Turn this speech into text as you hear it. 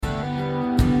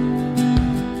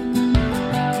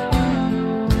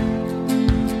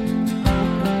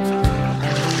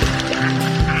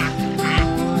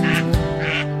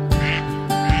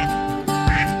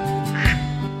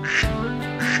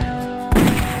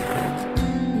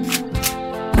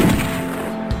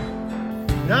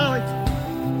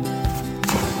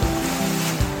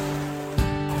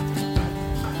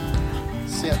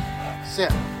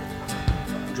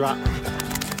drop.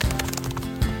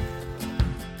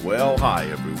 Well, hi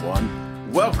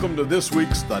everyone. Welcome to this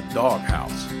week's The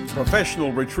Doghouse.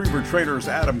 Professional retriever trainers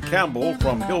Adam Campbell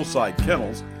from Hillside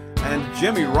Kennels and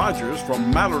Jimmy Rogers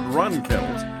from Mallard Run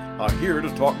Kennels are here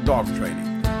to talk dog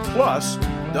training, plus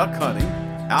duck hunting,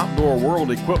 outdoor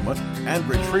world equipment, and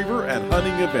retriever and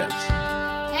hunting events.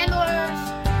 Handlers,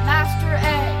 Master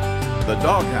A. The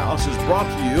Doghouse is brought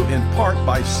to you in part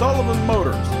by Sullivan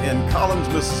Motors in Collins,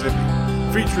 Mississippi,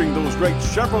 featuring those great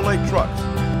Chevrolet trucks.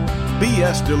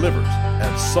 BS delivers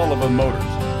at Sullivan Motors.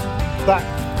 Back.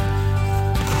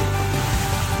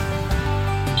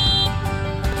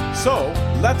 So,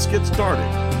 let's get started.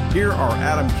 Here are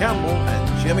Adam Campbell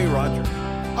and Jimmy Rogers.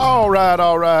 All right,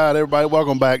 everybody.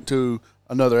 Welcome back to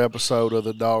another episode of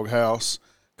The Doghouse.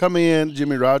 Come in,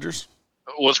 Jimmy Rogers.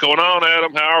 What's going on,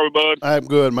 Adam? How are we, bud? I'm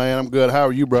good, man. I'm good. How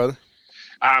are you, brother?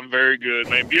 I'm very good,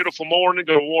 man. Beautiful morning.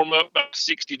 Going to warm up about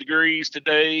 60 degrees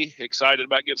today. Excited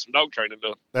about getting some dog training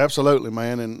done. Absolutely,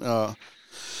 man. And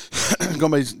it's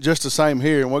going to be just the same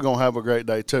here, and we're going to have a great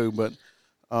day too. But,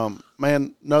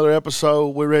 man, another episode.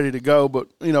 We're ready to go. But,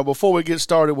 you know, before we get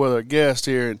started with our guest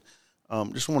here,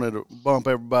 and just wanted to bump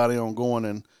everybody on going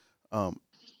and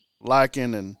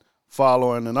liking and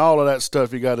following and all of that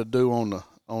stuff you got to do on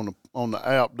the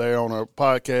app there on our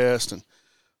podcast, and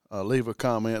leave a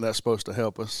comment. That's supposed to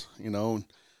help us, you know.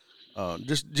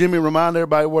 Just, Jimmy, remind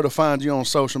everybody where to find you on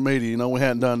social media. You know, we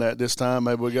hadn't done that this time.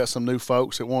 Maybe we got some new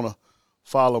folks that want to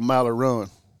follow Mallard Run.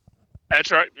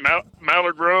 That's right.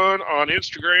 Mallard Run on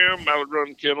Instagram, Mallard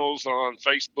Run Kennels on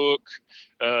Facebook,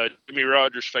 Jimmy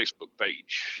Rogers' Facebook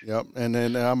page. Yep, and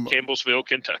then I'm Campbellsville,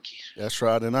 Kentucky. That's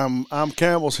right, and I'm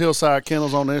Campbell's Hillside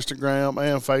Kennels on Instagram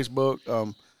and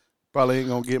Facebook. Probably ain't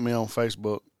gonna get me on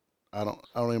Facebook. I don't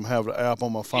even have the app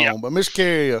on my phone. Yep. But Miss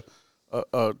Carrie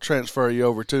transfer you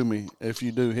over to me if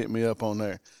you do hit me up on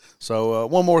there. So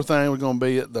one more thing, we're gonna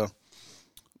be at the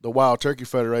Wild Turkey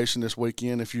Federation this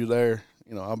weekend. If you're there,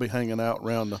 you know, I'll be hanging out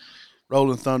around the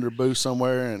Rolling Thunder booth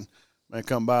somewhere, and man,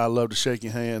 come by. I'd love to shake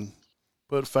your hand,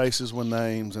 put faces with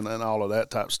names, and all of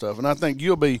that type of stuff. And I think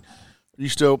you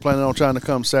still planning on trying to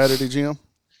come Saturday, Jim?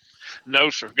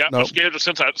 No, sir. Got my schedule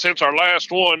since our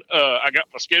last one. I got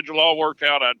my schedule all worked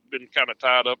out. I'd been kind of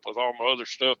tied up with all my other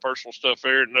stuff, personal stuff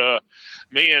there. And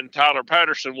me and Tyler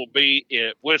Patterson will be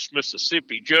at West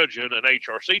Mississippi judging an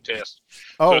HRC test.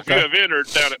 Oh, so okay. if you have entered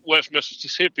down at West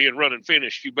Mississippi and running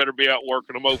finished, you better be out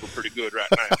working them over pretty good right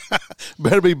now.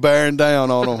 Better be bearing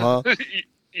down on them, huh?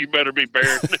 You better be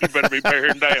bearing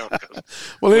down.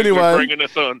 Well, anyway, we're bringing the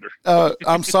thunder.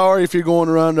 I'm sorry if you're going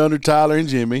to run under Tyler and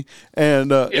Jimmy,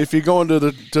 and if you're going to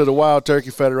the Wild Turkey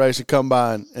Federation, come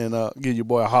by and give your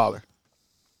boy a holler.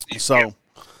 So,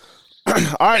 all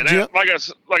right, Jim. Like I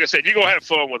said, you're gonna have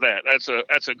fun with that. That's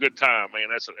a good time, man.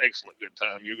 That's an excellent good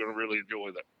time. You're gonna really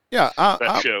enjoy that. Yeah,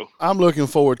 that show. I'm looking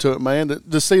forward to it, man.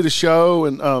 To see the show,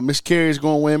 and Miss Carrie's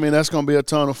going with me, and that's going to be a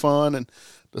ton of fun, and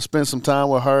to spend some time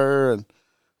with her and.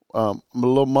 My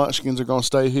little munchkins are going to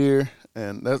stay here,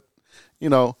 and that, you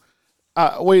know,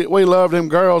 we love them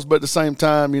girls, but at the same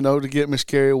time, you know, to get Miss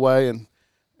Carrie away and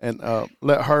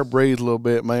let her breathe a little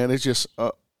bit, man, it's just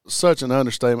such an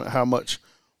understatement how much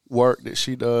work that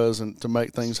she does and to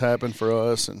make things happen for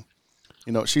us, and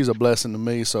you know, she's a blessing to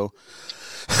me. So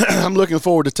I'm looking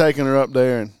forward to taking her up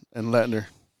there and letting her,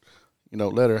 you know,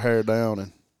 let her hair down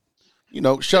and, you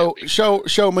know,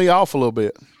 show me off a little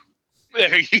bit.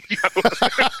 There you go.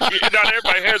 Not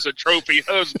everybody has a trophy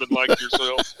husband like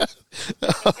yourself.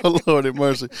 Oh, Lord have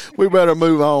mercy. We better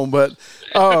move on. But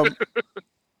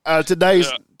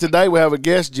today we have a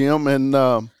guest, Jim, and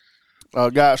a guy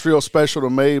that's real special to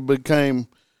me. Became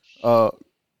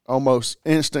almost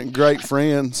instant great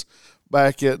friends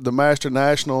back at the Master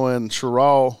National in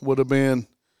Sherrall. Would have been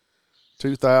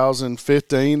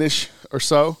 2015-ish or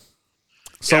so,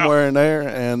 somewhere in there.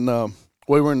 And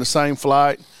we were in the same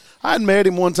flight. I had met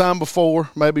him one time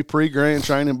before, maybe pre-grand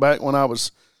training back when I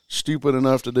was stupid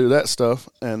enough to do that stuff.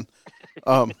 And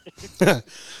we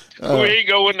ain't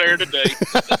going there today.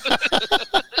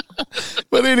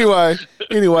 But anyway,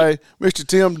 Mr.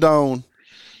 Tim Doane,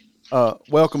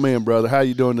 welcome in, brother. How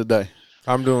you doing today?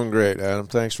 I'm doing great, Adam.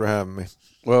 Thanks for having me.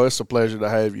 Well, it's a pleasure to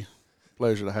have you.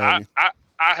 I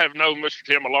have known Mr.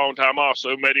 Tim a long time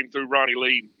also. Met him through Ronnie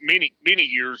Lee many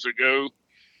years ago.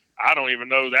 I don't even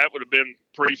know. That would have been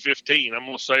pre-15. I'm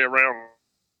going to say around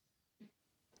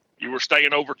 – you were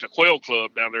staying over at the Quail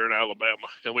Club down there in Alabama,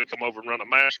 and we come over and run a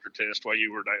master test while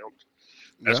you were down.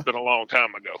 That's been a long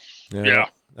time ago. Yeah.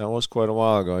 That was quite a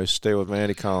while ago. I used to stay with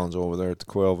Mandy Collins over there at the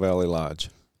Quail Valley Lodge.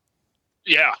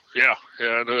 Yeah.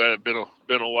 I know that had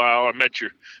been a while. I met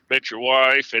your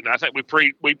wife, and I think we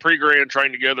pre-grand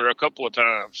trained together a couple of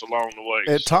times along the way.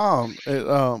 At Tom,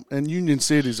 in Union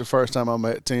City is the first time I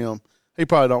met Tim. He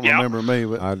probably don't remember me,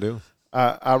 but I do.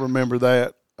 I remember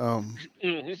that.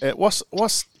 At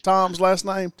what's Tom's last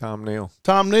name? Tom Neal.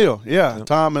 Tom Neal. Yeah, yep.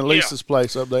 Tom and Lisa's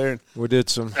place up there. We did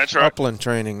some upland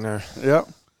training there. Yep.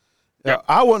 Yeah,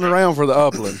 I wasn't around for the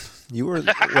upland. You were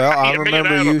I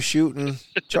remember you shooting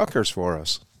chuckers for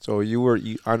us. So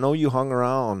I know you hung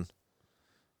around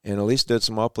and at least did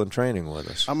some upland training with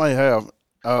us. I may have.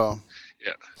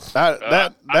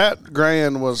 That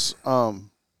grand was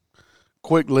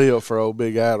quick lived for old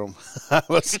Big Adam. I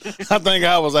think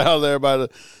I was out there by the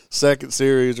second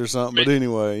series or something. But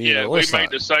anyway, we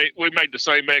made the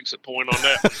same exit point on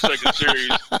that second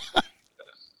series.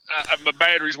 My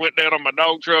batteries went down on my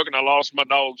dog truck, and I lost my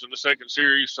dogs in the second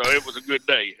series, so it was a good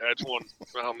day. That's one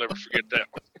I'll never forget that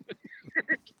one.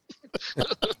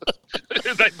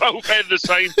 They both had the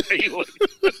same feeling.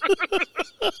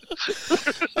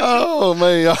 Oh,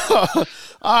 man.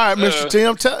 All right, Mr.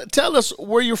 Tim, tell us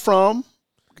where you're from.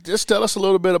 Just tell us a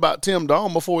little bit about Tim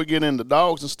Doane before we get into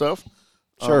dogs and stuff.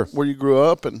 Sure. Where you grew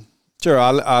up. Sure.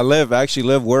 I actually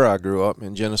live where I grew up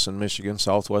in Jenison, Michigan,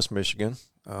 southwest Michigan.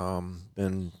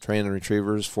 Been training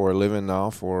retrievers for a living now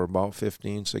for about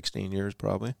 15, 16 years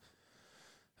probably.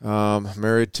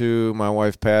 Married to my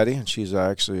wife, Patty, and she's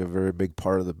actually a very big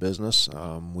part of the business.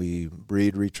 We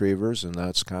breed retrievers, and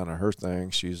that's kind of her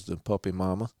thing. She's the puppy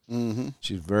mama. Mm-hmm.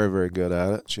 She's very, very good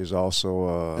at it. She's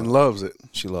also and loves it.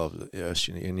 She loves it, yes,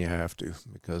 and you have to,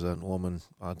 because that woman,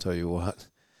 I'll tell you what,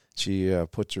 she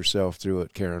puts herself through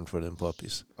it caring for them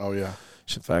puppies. Oh, yeah.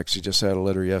 In fact, she just had a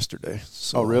litter yesterday.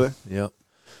 So, oh, really? Yep.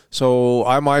 So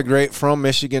I migrate from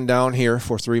Michigan down here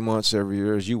for 3 months every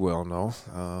year, as you well know.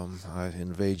 I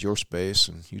invade your space,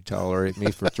 and you tolerate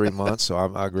me for 3 months, so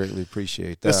I greatly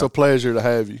appreciate that. It's a pleasure to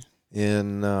have you.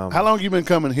 How long have you been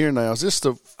coming here now? Is this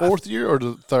the fourth year or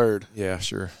the third? Yeah,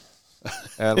 sure.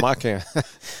 Adam, I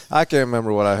can't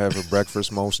remember what I have for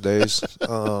breakfast most days.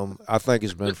 I think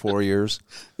it's been 4 years.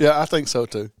 Yeah, I think so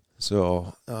too.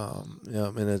 So,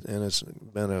 and it's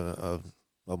been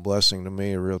a blessing to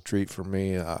me, a real treat for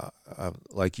me.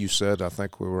 Like you said, I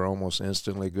think we were almost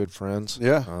instantly good friends.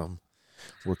 Yeah.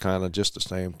 We're kind of just the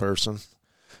same person,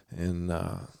 and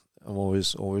I'm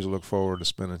always look forward to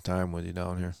spending time with you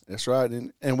down here. That's right,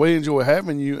 and we enjoy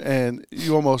having you. And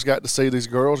you almost got to see these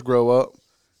girls grow up.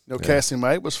 You know, yeah. Cassie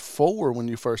Mae was 4 when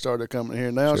you first started coming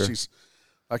here. Now sure. She's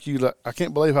like you. I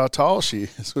can't believe how tall she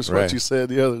is. Was right. What you said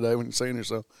the other day when you seen her.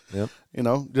 So, yep. You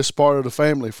know, just part of the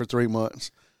family for 3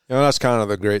 months. You know, that's kind of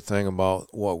the great thing about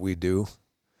what we do.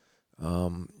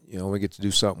 You know, we get to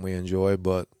do something we enjoy,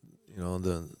 but you know,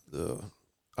 the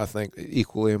I think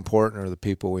equally important are the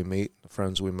people we meet, the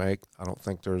friends we make. I don't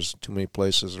think there's too many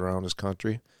places around this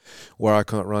country where I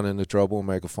couldn't run into trouble and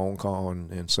make a phone call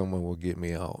and someone will get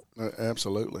me out.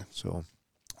 Absolutely. So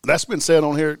that's been said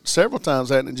on here several times,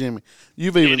 hasn't it, Jimmy?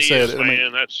 You've even said it. Man, I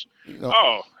mean, that's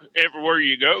everywhere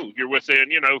you go, you're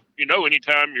within. You know,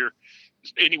 anytime you're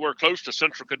anywhere close to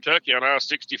Central Kentucky on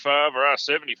I-65 or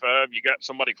I-75, you got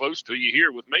somebody close to you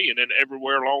here with me, and then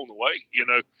everywhere along the way. You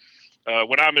know,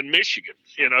 when I'm in Michigan,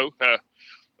 you know,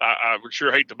 I would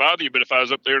sure hate to bother you, but if I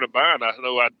was up there in a bind, I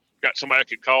know I'd got somebody I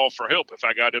could call for help if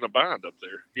I got in a bind up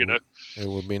there. You know, it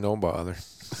would be no bother.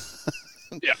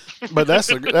 Yeah, but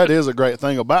that is a great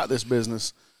thing about this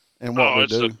business and what we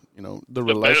do. You know, the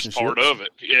relationships. Best part of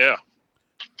it. Yeah.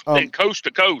 And coast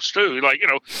to coast too. Like, you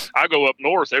know, I go up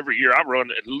north every year. I run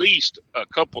at least a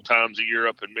couple times a year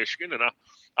up in Michigan, and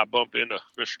I bump into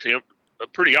Mr. Tim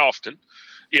pretty often.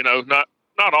 You know, not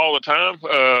all the time.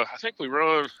 I think we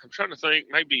run. I'm trying to think.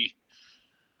 Maybe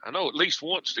I know at least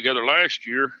once together last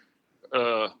year.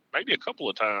 Maybe a couple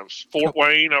of times. Fort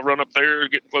Wayne. I run up there,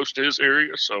 getting close to his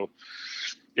area. So,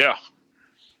 yeah.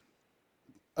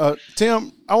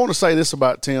 Tim, I want to say this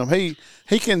about Tim.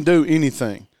 He can do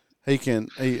anything. He can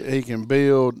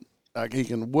build, like he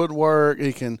can woodwork,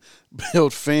 he can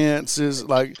build fences,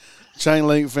 like chain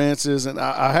link fences, and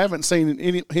I haven't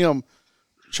seen him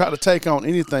try to take on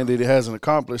anything that he hasn't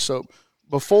accomplished. So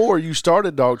before you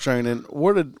started dog training,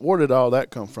 where did all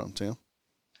that come from, Tim?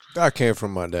 I came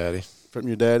from my daddy. From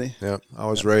your daddy? Yep. I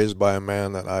was raised by a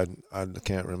man that I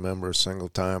can't remember a single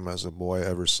time as a boy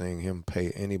ever seeing him pay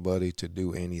anybody to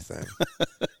do anything.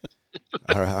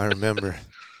 I remember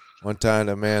one time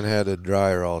the man had a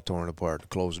dryer all torn apart, the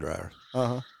clothes dryer.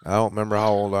 Uh-huh. I don't remember how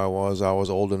old I was. I was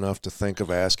old enough to think of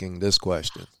asking this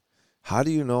question. How do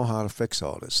you know how to fix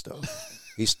all this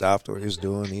stuff? He stopped what he was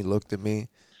doing. He looked at me.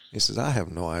 He says, I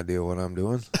have no idea what I'm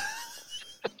doing.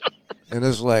 And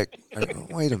it's like,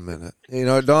 wait a minute. You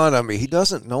know, it dawned on me, he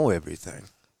doesn't know everything.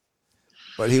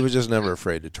 But he was just never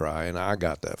afraid to try, and I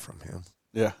got that from him.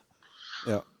 Yeah.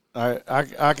 Yeah.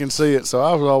 I can see it. So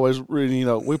I was always reading, you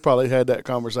know, we probably had that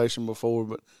conversation before,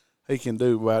 but he can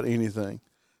do about anything.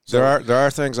 So, there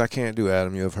are things I can't do,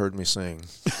 Adam. You have heard me sing.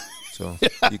 So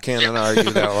you cannot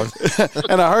argue that one.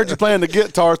 And I heard you playing the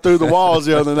guitar through the walls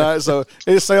the other night, so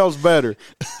it sounds better.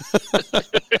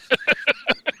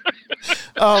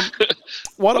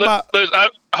 What about?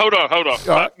 Hold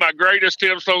on. My greatest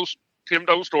Tim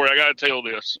Doane story. I got to tell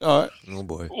this. All right. Oh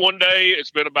boy. One day,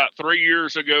 it's been about 3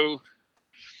 years ago,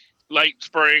 late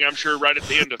spring. I'm sure right at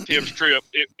the end of Tim's trip.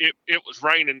 It was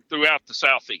raining throughout the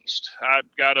southeast. I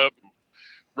got up,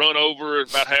 run over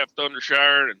about half thunder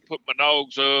shower, and put my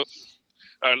dogs up.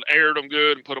 I aired them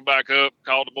good and put them back up.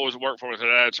 Called the boys that work for me and said,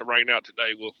 "It's a rain out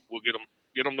today. We'll get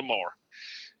them tomorrow."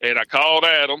 And I called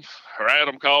Adam, or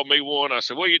Adam called me one. I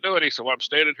said, "What are you doing?" He said, "Well, I'm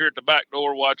standing here at the back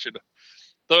door watching the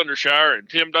thunder shower, and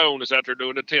Tim Doane is out there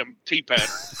doing the T pattern."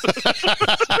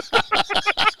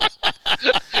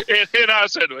 and I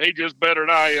said, "Well, he just better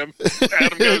than I am."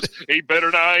 Adam goes, "He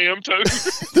better than I am too."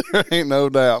 There ain't no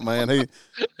doubt, man.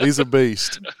 He's a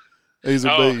beast. He's a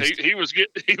beast. He was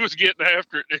getting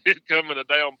after it coming a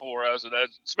downpour. I said,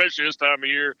 especially this time of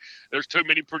year, there's too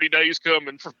many pretty days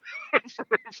coming for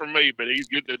me, but he's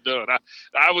getting it done.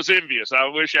 I was envious. I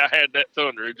wish I had that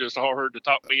thunder. It just hard to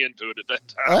talk me into it at that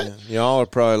time. Yeah, y'all are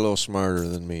probably a little smarter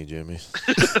than me, Jimmy.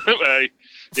 Hey,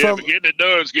 but getting it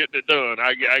done is getting it done.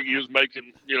 I was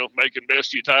making best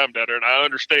of your time down there, and I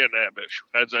understand that, but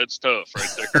that's tough right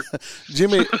there.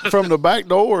 Jimmy, from the back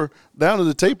door down to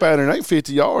the T pattern, ain't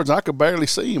 50 yards. I could barely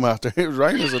see him out there. It was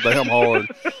raining so damn hard.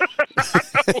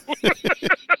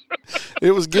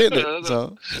 It was getting it.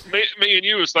 So me and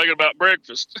you was thinking about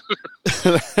breakfast.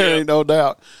 There ain't no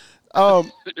doubt.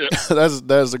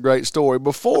 That's a great story.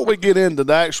 Before we get into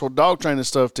the actual dog training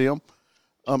stuff, Tim,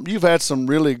 you've had some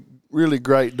really, really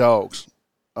great dogs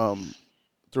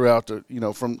throughout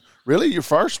from really your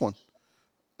first one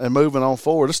and moving on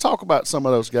forward. Let's talk about some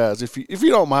of those guys. If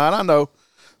you don't mind, I know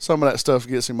some of that stuff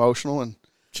gets emotional, and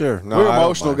sure, no, we're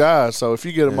emotional guys, so if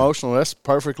you get emotional, that's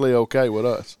perfectly okay with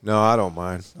us. No, I don't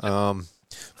mind.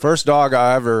 First dog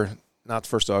not the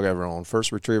first dog I ever owned,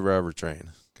 first retriever I ever trained.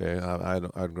 Okay,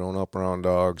 I'd grown up around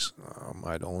dogs.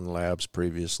 I'd owned labs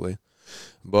previously.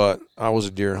 But I was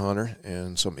a deer hunter,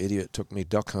 and some idiot took me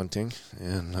duck hunting,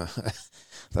 and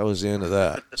that was the end of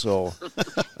that. So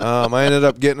I ended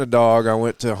up getting a dog. I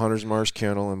went to Hunter's Marsh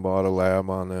Kennel and bought a lab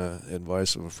on the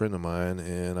advice of a friend of mine,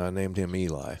 and I named him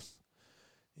Eli.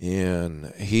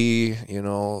 And he,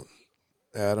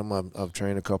 Adam, I've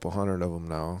trained a couple hundred of them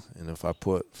now, and if I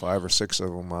put 5 or 6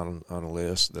 of them on a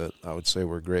list that I would say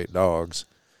were great dogs,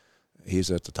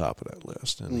 he's at the top of that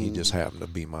list, and he just happened to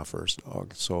be my first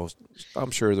dog. So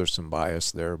I'm sure there's some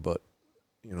bias there, but,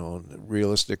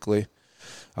 realistically,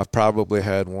 I've probably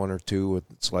had 1 or 2 with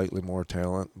slightly more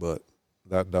talent, but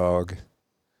that dog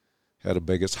had the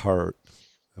biggest heart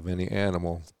of any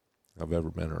animal I've ever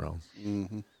been around.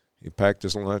 Mm-hmm. He packed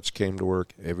his lunch, came to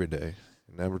work every day,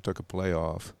 never took a play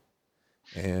off.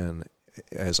 And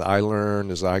as I learned,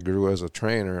 as I grew as a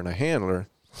trainer and a handler,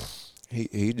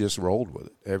 he just rolled with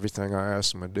it. Everything I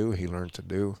asked him to do, he learned to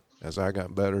do. As I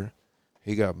got better,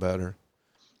 he got better.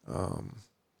 The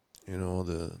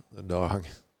dog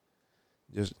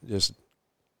just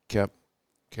kept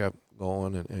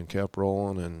going and kept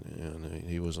rolling, and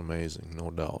he was amazing,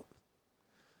 no doubt.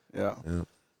 Yeah.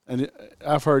 And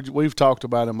we've talked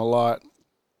about him a lot,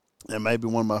 and maybe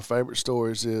one of my favorite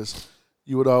stories is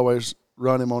you would always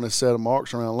run him on his set of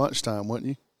marks around lunchtime, wouldn't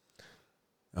you?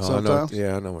 Sometimes.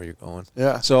 I know where you're going.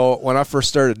 Yeah. So when I first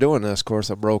started doing this, of course,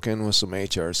 I broke in with some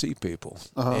HRC people,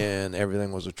 and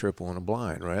everything was a triple and a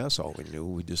blind, right? That's all we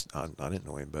knew. I didn't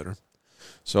know any better.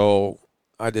 So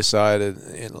I decided,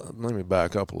 and let me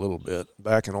back up a little bit.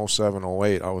 Back in 07,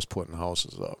 08, I was putting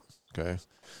houses up, okay?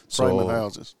 Framing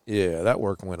houses. Yeah, that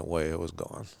work went away. It was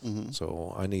gone. Mm-hmm.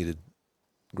 So I needed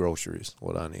groceries,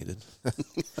 what I needed.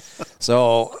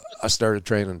 So I started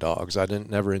training dogs. I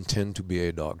never intend to be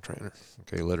a dog trainer.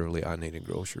 Okay, literally, I needed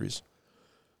groceries.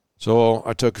 So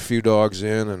I took a few dogs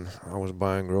in, and I was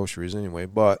buying groceries anyway.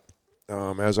 But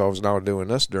as I was now doing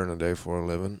this during the day for a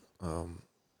living,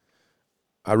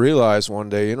 I realized one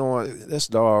day, you know what, this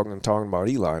dog, I'm talking about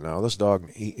Eli now, this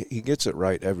dog, he gets it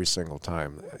right every single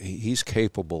time. He's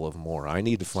capable of more. I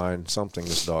need to find something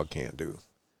this dog can't do.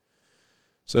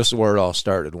 So this is where it all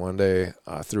started. One day,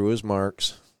 I threw his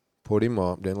marks, put him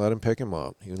up, didn't let him pick him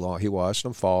up. He watched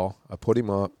him fall. I put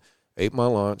him up, ate my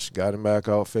lunch, got him back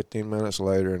out 15 minutes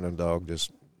later, and the dog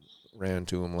just ran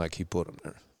to him like he put him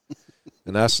there.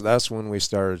 And that's when we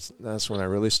started. That's when I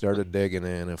really started digging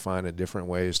in and finding different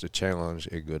ways to challenge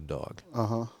a good dog.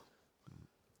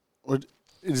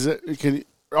 Is that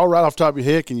all right off the top of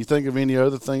your head? Can you think of any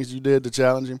other things you did to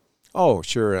challenge him? Oh,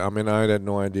 sure. I mean, I had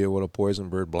no idea what a poison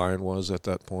bird blind was at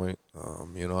that point.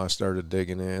 I started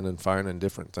digging in and finding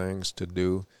different things to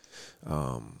do.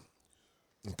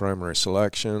 Primary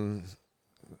selection,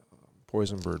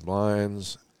 poison bird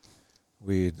blinds.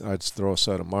 I'd throw a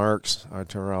set of marks. I'd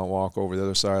turn around, walk over the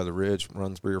other side of the ridge,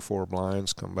 run 3 or 4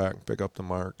 blinds, come back and pick up the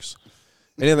marks.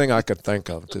 Anything I could think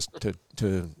of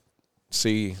to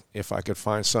see if I could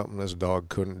find something this dog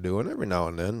couldn't do. And every now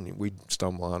and then we'd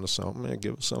stumble onto something and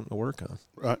give us something to work on.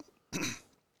 Right.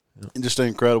 And just an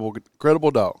incredible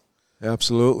dog.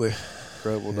 Absolutely.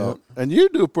 Incredible dog. And you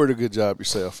do a pretty good job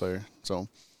yourself there. So,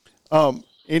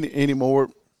 any more,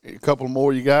 a couple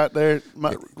more you got there?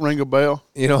 Might ring a bell.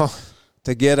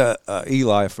 To get a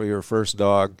Eli for your first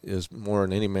dog is more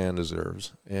than any man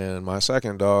deserves. And my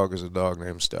second dog is a dog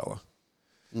named Stella.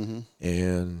 Mm-hmm.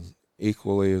 And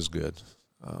equally as good.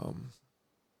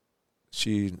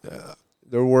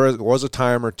 There was a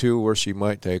time or two where she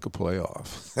might take a play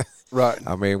off. Right.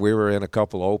 I mean, we were in a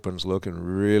couple opens looking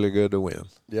really good to win.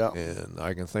 Yeah. And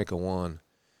I can think of one.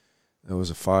 It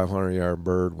was a 500-yard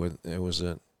bird. It was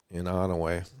in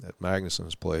Onaway at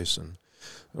Magnuson's place, and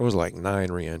there was like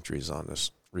 9 re-entries on this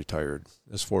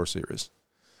 4 series.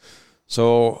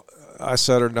 So I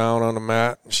set her down on the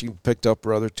mat. She picked up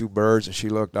her other 2 birds, and she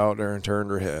looked out there and turned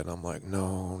her head. I'm like,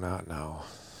 no, not now.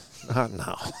 Not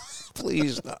now.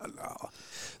 Please, not now.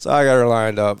 So I got her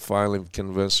lined up, finally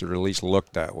convinced her to at least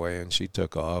look that way, and she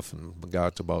took off and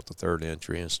got to about the 3rd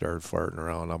entry and started farting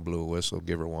around. I blew a whistle,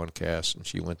 give her 1 cast, and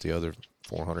she went the other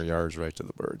 400 yards right to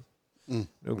the bird. Knew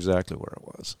exactly where it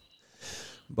was.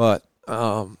 But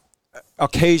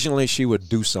occasionally she would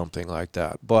do something like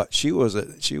that, but she was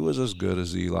as good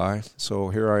as Eli. So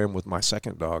here I am with my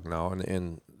second dog now,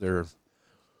 and they're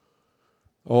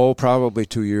probably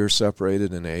 2 years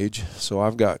separated in age. So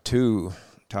I've got 2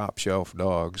 top shelf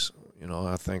dogs.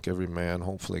 I think every man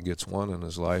hopefully gets one in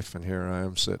his life, and here I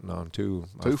am sitting on 2.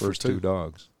 My first 2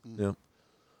 dogs. Yeah,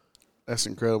 that's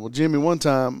incredible, Jimmy. One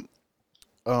time,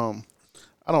 I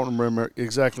don't remember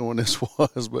exactly when this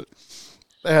was, but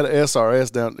they had an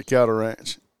SRS down at the cattle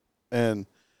ranch, and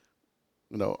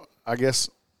I guess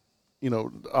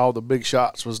all the big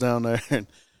shots was down there,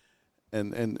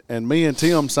 and me and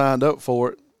Tim signed up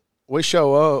for it. We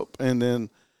show up, and then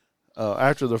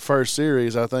after the first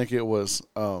series, I think it was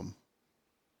one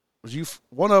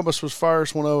of us was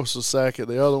first, one of us was second,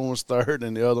 the other one was third,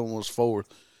 and the other one was fourth.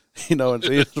 And at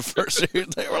the end of the first series,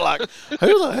 they were like,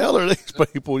 who the hell are these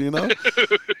people, What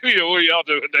are y'all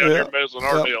doing down here messing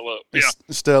our deal up? Yeah.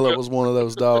 Stella was one of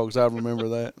those dogs. I remember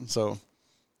that. And so,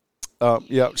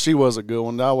 she was a good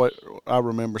one. I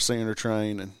remember seeing her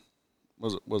train, and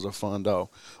was a fun dog.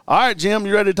 All right, Jim,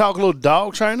 you ready to talk a little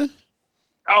dog training?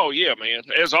 Oh, yeah, man,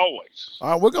 as always.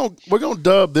 All right, we're gonna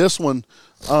dub this one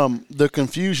the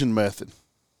confusion method.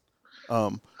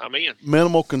 I'm in.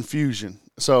 Minimal confusion.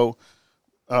 So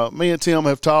me and Tim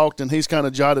have talked, and he's kind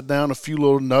of jotted down a few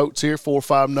little notes here, 4 or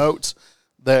 5 notes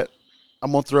that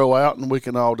I'm going to throw out, and we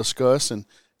can all discuss and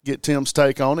get Tim's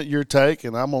take on it, your take,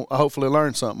 and I'm going to hopefully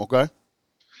learn something, okay?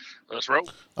 Let's roll.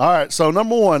 All right, so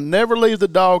number 1, never leave the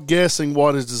dog guessing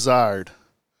what is desired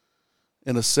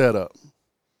in a setup.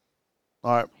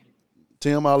 All right,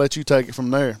 Tim, I'll let you take it from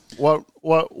there. What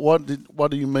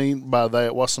do you mean by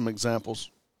that? What's some examples?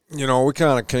 We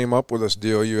kind of came up with this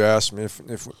deal. You asked me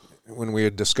if when we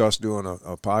had discussed doing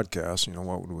a podcast,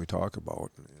 what would we talk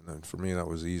about? And for me, that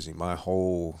was easy. My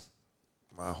whole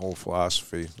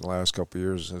philosophy the last couple of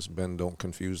years has been don't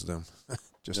confuse them.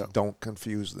 Don't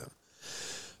confuse them.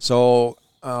 So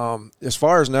as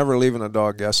far as never leaving a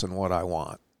dog guessing what I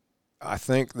want, I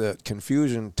think that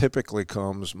confusion typically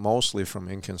comes mostly from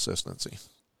inconsistency.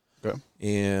 Okay.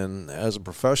 And as a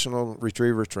professional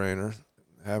retriever trainer,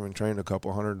 having trained a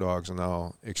couple hundred dogs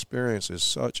now, experience is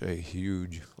such a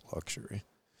huge luxury.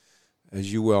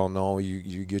 As you well know,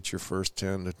 you get your first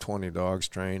 10 to 20 dogs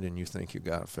trained, and you think you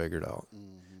got it figured out.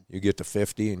 Mm-hmm. You get to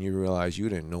 50, and you realize you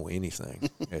didn't know anything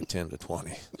at 10 to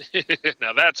 20.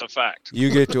 Now, that's a fact. You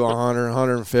get to 100,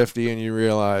 150, and you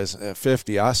realize at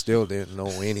 50, I still didn't know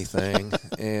anything.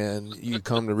 And you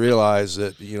come to realize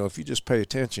that, if you just pay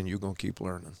attention, you're going to keep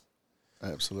learning.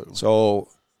 Absolutely. So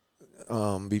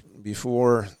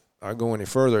before I go any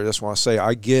further, I just want to say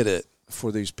I get it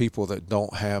for these people that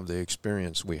don't have the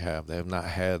experience we have. They have not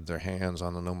had their hands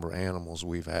on the number of animals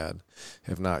we've had,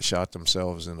 have not shot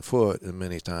themselves in the foot as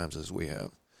many times as we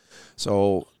have.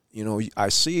 So, I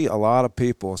see a lot of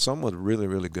people, some with really,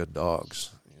 really good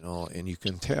dogs, and you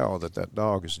can tell that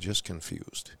dog is just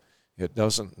confused. It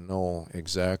doesn't know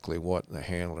exactly what the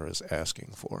handler is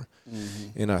asking for.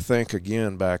 Mm-hmm. And I think,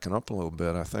 again, backing up a little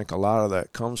bit, I think a lot of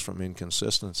that comes from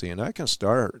inconsistency. And that can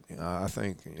start, I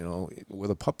think, with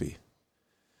a puppy.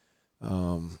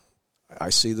 I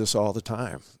see this all the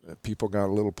time. People got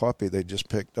a little puppy they just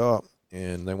picked up,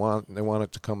 and they want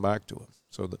it to come back to them.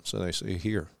 So they say,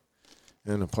 here.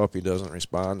 And the puppy doesn't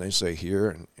respond. They say,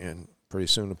 here, and pretty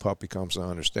soon the puppy comes to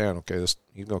understand, okay,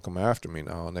 he's going to come after me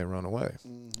now, and they run away.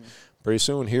 Mm-hmm. Pretty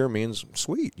soon here means,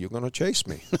 sweet, you're going to chase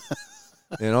me.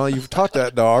 You've taught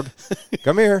that dog,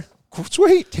 come here,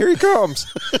 sweet, here he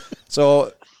comes.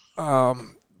 So,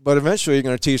 but eventually you're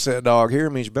going to teach that dog, here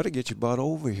means you better get your butt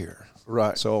over here.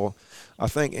 Right. So I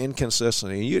think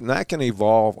inconsistency, and that can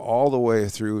evolve all the way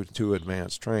through to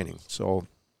advanced training. So,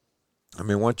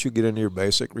 once you get into your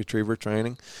basic retriever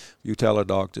training, you tell a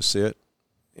dog to sit,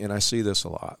 and I see this a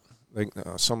lot.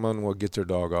 Someone will get their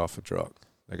dog off a truck.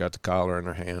 They got the collar in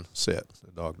their hand. Sit.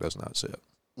 The dog does not sit.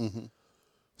 Mm-hmm.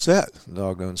 Sit. The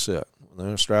dog doesn't sit. When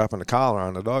they're strapping the collar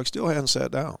on, the dog still hasn't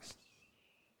sat down.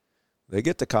 They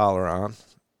get the collar on.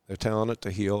 They're telling it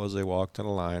to heel as they walk to the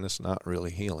line. It's not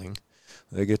really heeling.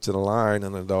 They get to the line,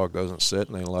 and the dog doesn't sit,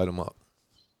 and they light them up.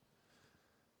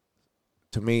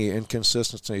 To me,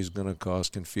 inconsistency is going to cause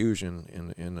confusion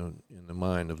in the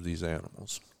mind of these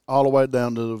animals. All the way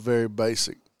down to the very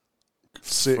basic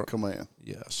sit command.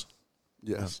 Yes.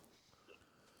 Yes.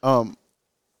 What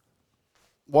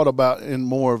about in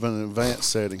more of an advanced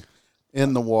setting,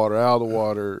 in the water, out of the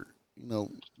water,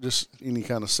 just any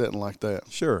kind of setting like that?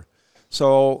 Sure.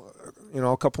 So,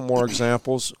 a couple more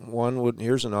examples.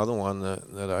 Here's another one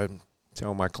that I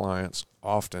tell my clients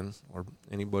often, or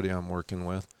anybody I'm working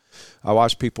with. I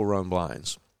watch people run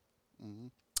blinds.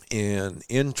 Mm-hmm. And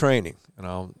in training, and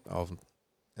I'll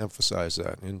emphasize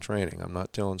that, in training. I'm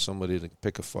not telling somebody to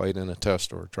pick a fight in a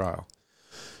test or a trial.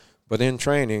 But in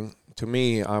training, to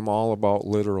me, I'm all about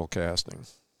literal casting.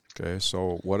 Okay,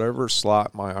 so whatever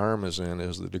slot my arm is in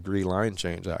is the degree line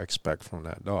change I expect from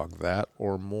that dog, that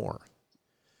or more.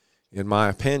 In my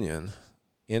opinion,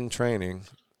 in training,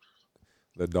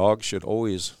 the dog should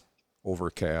always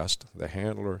overcast. The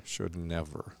handler should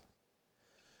never.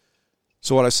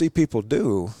 So what I see people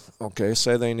do,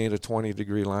 say they need a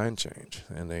 20-degree line change,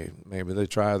 and maybe they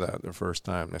try that the first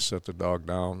time. They set the dog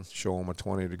down, show them a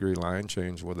 20-degree line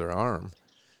change with their arm.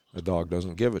 The dog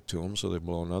doesn't give it to them, so they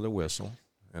blow another whistle,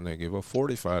 and they give a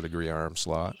 45-degree arm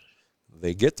slot.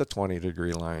 They get the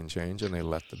 20-degree line change, and they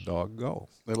let the dog go.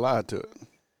 They lied to it.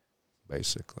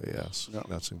 Basically, yes. Yep.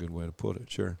 That's a good way to put it,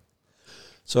 sure.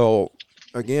 So,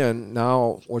 again,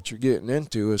 now what you're getting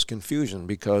into is confusion,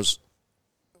 because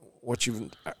what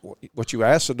you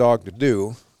ask the dog to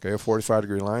do, a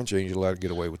 45-degree line change, you let it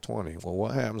get away with 20. Well,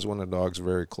 what happens when the dog's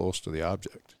very close to the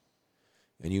object?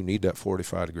 And you need that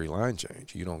 45-degree line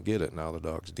change. You don't get it, now the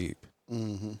dog's deep.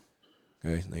 Mm-hmm.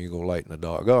 Okay, now you go lighten the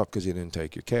dog up because you didn't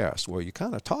take your cast. Well, you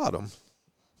kind of taught him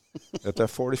that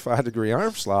 45-degree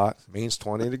arm slot means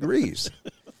 20 degrees.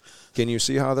 Can you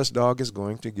see how this dog is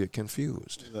going to get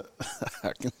confused?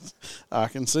 I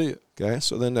can see it. Okay,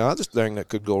 so then the other thing that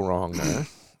could go wrong there,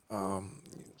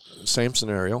 same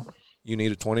scenario. You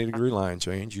need a 20-degree line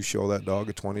change. You show that dog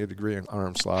a 20-degree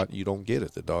arm slot. You don't get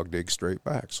it. The dog digs straight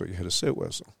back, so you hit a sit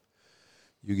whistle.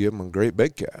 You give him a great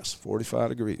big cast, 45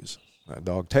 degrees. That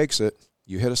dog takes it.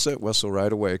 You hit a sit whistle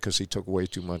right away because he took way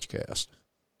too much cast.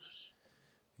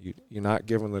 You're not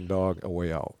giving the dog a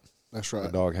way out. That's right.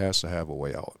 The dog has to have a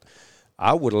way out.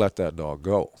 I would let that dog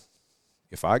go.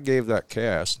 If I gave that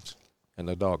cast and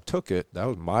the dog took it, that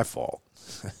was my fault.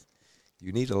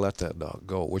 You need to let that dog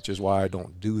go, which is why I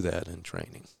don't do that in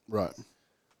training. Right.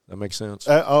 That makes sense?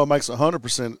 It makes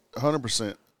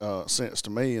 100% sense to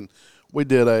me. And we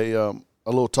did a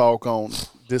little talk on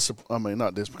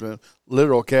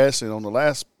literal casting on the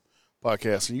last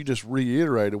podcast, and you just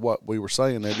reiterated what we were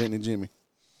saying there, didn't you, Jimmy?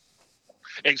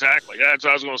 Exactly. That's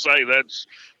what I was going to say.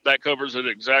 That covers it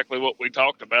exactly what we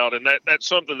talked about, and that's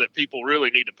something that people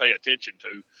really need to pay attention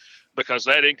to, because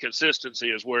that inconsistency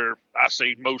is where I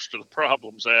see most of the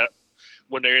problems at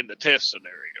when they're in the test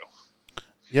scenario.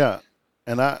 Yeah,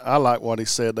 and I like what he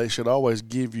said. They should always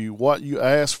give you what you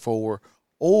ask for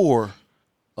or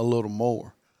a little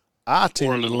more. I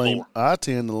tend to lean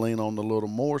on the little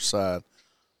more side,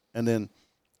 and then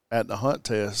at the hunt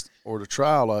test or the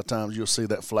trial, a lot of times you'll see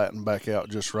that flatten back out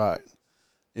just right.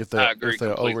 If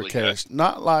they're overcast, yeah.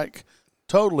 Not like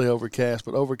totally overcast,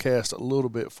 but overcast a little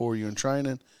bit for you in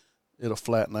training, it'll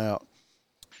flatten out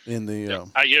in the.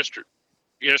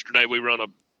 Yesterday we run a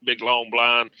big long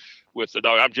blind. with the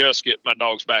dog. I'm just getting my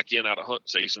dogs back in out of hunt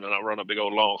season, and I run a big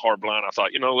old long hard blind. I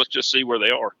thought, let's just see where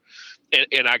they are.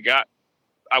 And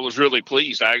I was really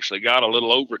pleased. I actually got a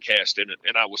little overcast in it,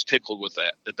 and I was tickled with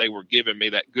that they were giving me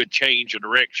that good change of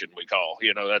direction we call.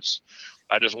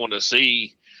 I just wanted to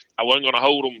see. I wasn't going to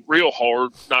hold them real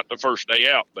hard, not the first day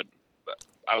out, but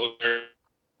I was there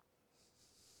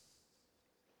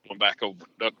back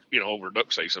over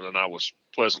duck season, and I was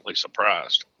pleasantly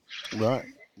surprised. Right,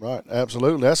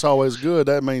 absolutely. That's always good.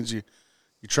 That means you're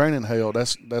training hell.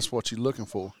 That's what you're looking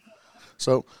for.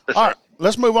 So, all right,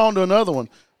 let's move on to another one.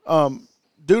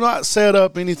 Do not set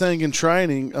up anything in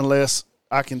training unless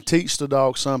I can teach the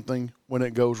dog something when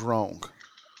it goes wrong.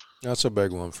 That's a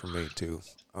big one for me too.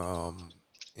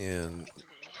 And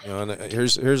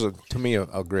here's to me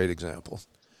a great example.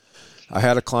 I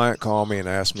had a client call me and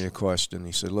ask me a question.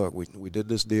 He said, look, we did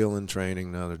this deal in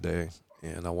training the other day,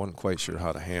 and I wasn't quite sure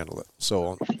how to handle it.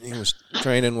 So he was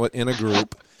training in a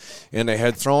group, and they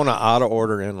had thrown an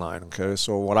out-of-order inline, okay?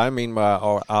 So what I mean by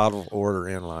out-of-order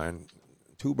inline,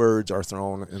 2 birds are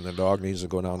thrown, and the dog needs to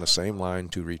go down the same line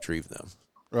to retrieve them.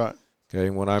 Right. Okay,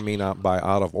 what I mean by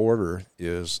out of order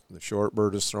is the short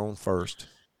bird is thrown first,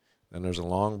 then there's a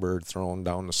long bird thrown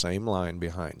down the same line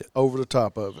behind it. Over the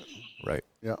top of it. Right.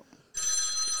 Yeah.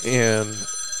 And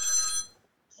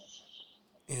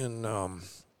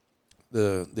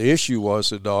the issue was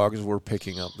the dogs were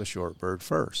picking up the short bird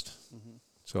first. Mm-hmm.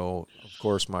 So, of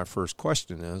course, my first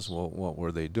question is, well, what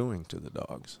were they doing to the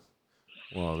dogs?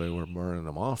 Well, they were burning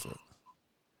them off it.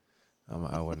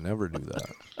 I would never do that.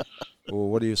 Well,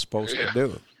 what are you supposed to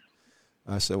do?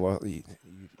 I said, well,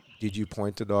 did you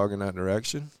point the dog in that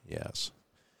direction? Yes.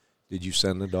 Did you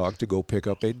send the dog to go pick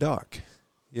up a duck?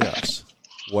 Yes.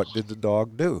 What did the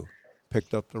dog do?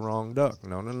 Picked up the wrong duck.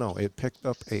 No. It picked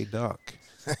up a duck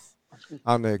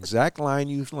on the exact line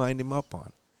you lined him up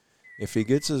on. If he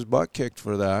gets his butt kicked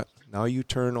for that, now you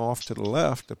turn off to the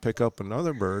left to pick up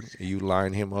another bird. You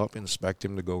line him up, expect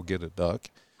him to go get a duck.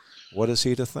 What is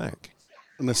he to think?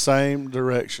 In the same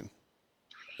direction.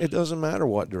 It doesn't matter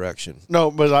what direction. No,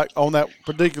 but like on that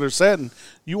particular setting,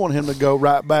 you want him to go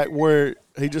right back where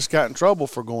he just got in trouble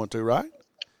for going to, right?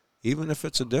 Even if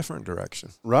it's a different direction.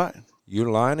 Right. You're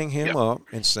lining him up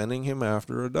and sending him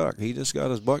after a duck. He just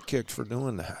got his butt kicked for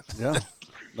doing that. Yeah.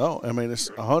 No, I mean, it's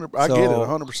 100. I get it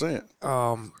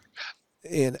 100%.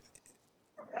 And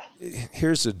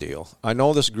here's the deal. I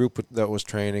know this group that was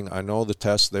training. I know the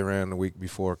test they ran the week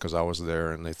before because I was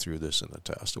there, and they threw this in the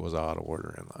test. It was out of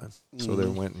order inline. So they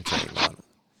went and trained on it.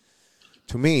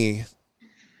 To me,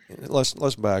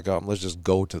 let's back up. Let's just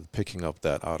go to picking up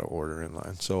that out of order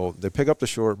inline. So they pick up the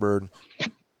short bird,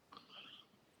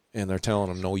 and they're telling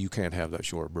them, no, you can't have that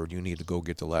short bird. You need to go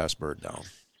get the last bird down.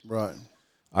 Right.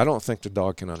 I don't think the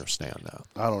dog can understand that.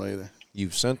 I don't either.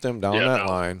 You've sent them down that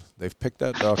line. They've picked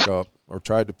that duck up or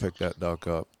tried to pick that duck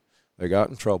up. They got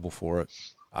in trouble for it.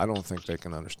 I don't think they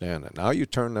can understand it. Now you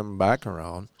turn them back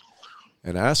around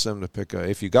and ask them to pick up.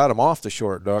 If you got them off the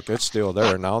short duck, it's still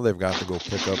there. Now they've got to go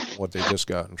pick up what they just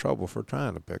got in trouble for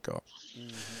trying to pick up.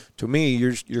 Mm-hmm. To me,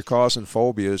 you're causing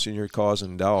phobias and you're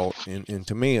causing doubt. And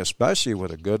to me, especially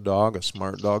with a good dog, a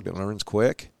smart dog that learns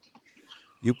quick,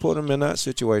 you put them in that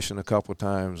situation a couple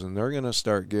times, and they're going to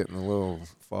start getting a little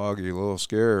foggy, a little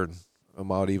scared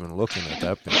about even looking at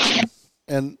that picture.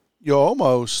 And you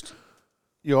almost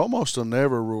will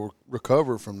never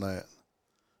recover from that.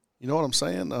 You know what I'm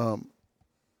saying?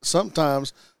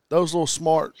 Sometimes those little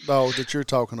smart dogs that you're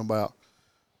talking about,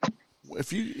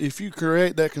 if you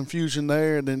create that confusion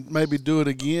there and then maybe do it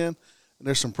again, and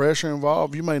there's some pressure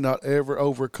involved, you may not ever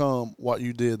overcome what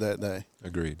you did that day.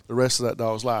 Agreed. The rest of that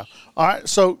dog's life. All right,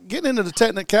 so getting into the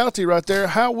technicality right there,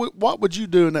 what would you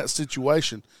do in that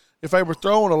situation if they were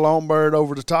throwing a long bird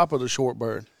over the top of the short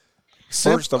bird?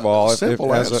 First of all,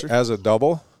 as a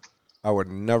double, I would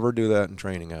never do that in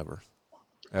training ever.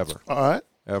 Ever. All right.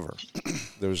 Ever.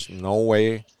 There's no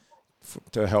way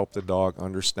to help the dog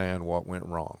understand what went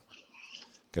wrong.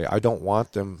 Okay, I don't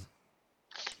want them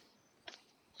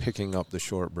picking up the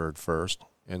short bird first,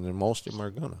 and then most of them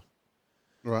are gonna.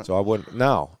 Right. So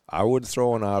I would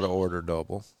throw an out of order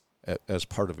double as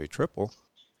part of a triple.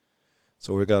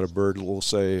 So we got a bird. We'll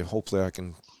say, hopefully, I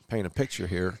can paint a picture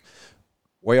here.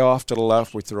 Way off to the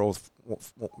left, we throw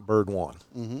bird 1.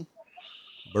 Mm-hmm.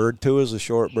 Bird 2 is the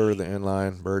short bird of the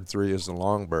inline. Bird 3 is the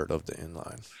long bird of the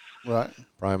inline. Right.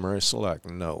 Primary select,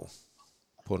 no.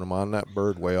 Put them on that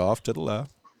bird way off to the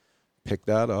left. Pick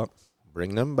that up.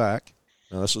 Bring them back.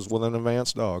 Now, this is with an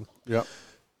advanced dog. Yep.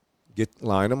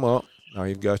 Line them up. Now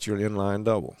you've got your inline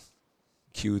double.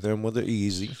 Cue them with an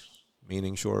easy,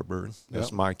 meaning short bird.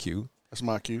 That's my cue. That's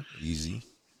my cue. Easy.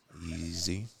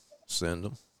 Send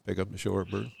them. pick up the short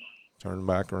bird, turn him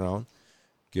back around,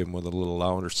 give him with a little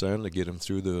louder send to get him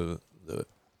through the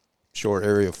short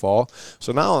area fall.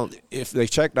 So now if they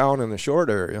check down in the short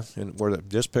area and where they've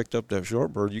just picked up that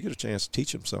short bird, you get a chance to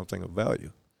teach them something of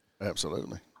value.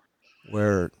 Absolutely.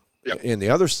 Where in the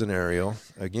other scenario,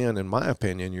 again, in my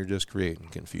opinion, you're just creating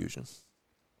confusion.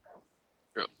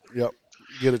 Yep.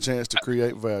 Get a chance to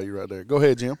create value right there. Go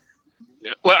ahead, Jim.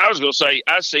 Yeah. Well, I was going to say,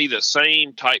 I see the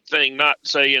same type thing, not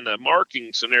say in a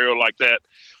marking scenario like that,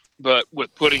 but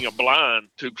with putting a blind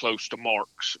too close to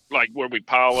marks, like where we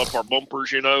pile up our bumpers,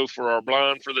 for our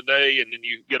blind for the day, and then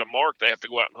you get a mark they have to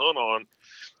go out and hunt on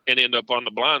and end up on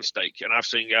the blind stake. And I've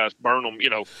seen guys burn them,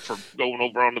 for going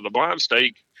over onto the blind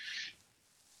stake,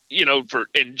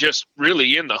 and just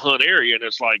really in the hunt area. And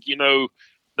it's like,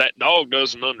 that dog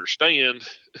doesn't understand,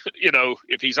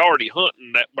 if he's already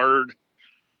hunting that bird,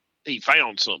 he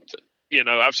found something.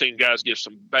 I've seen guys give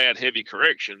some bad, heavy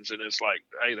corrections, and it's like,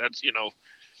 hey, that's,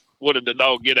 what did the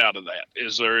dog get out of that?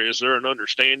 Is there an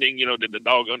understanding? Did the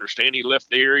dog understand he left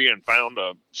the area and found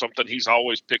something he's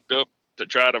always picked up to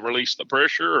try to release the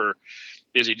pressure, or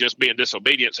is he just being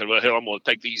disobedient and said, well, hell, I'm going to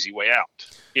take the easy way out?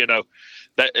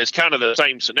 That is kind of the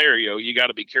same scenario. You got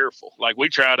to be careful. Like we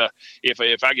try to,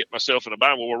 if I get myself in a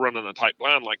bind where we're running a tight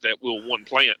blind like that, we'll one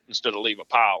plant instead of leave a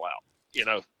pile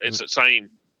out. It's the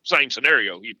same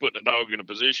scenario. You put the dog in a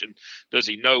position. Does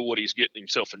he know what he's getting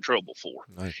himself in trouble for?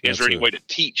 Is there any way to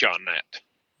teach on that?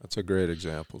 That's a great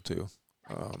example too.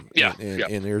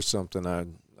 And here's something I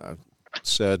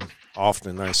said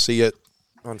often. I see it,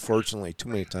 unfortunately, too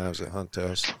many times at hunt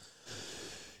tests.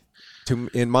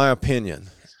 In my opinion,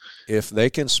 if they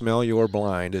can smell your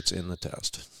blind, it's in the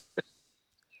test.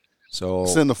 So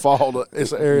it's in the fall.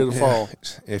 It's the area of the fall.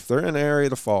 If they're in the area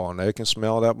of the fall and they can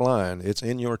smell that blind, it's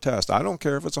in your test. I don't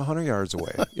care if it's 100 yards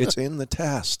away. It's in the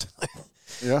test.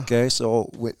 Yeah. Okay, so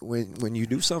when you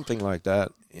do something like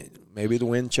that, maybe the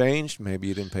wind changed, maybe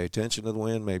you didn't pay attention to the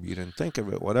wind, maybe you didn't think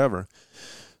of it, whatever.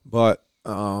 But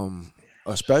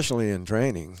especially in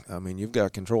training, I mean, you've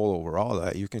got control over all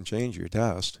that. You can change your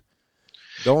test.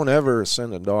 Don't ever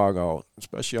send a dog out,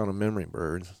 especially on a memory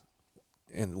bird,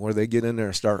 and where they get in there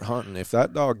and start hunting. If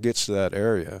that dog gets to that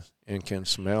area and can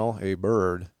smell a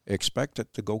bird, expect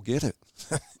it to go get it.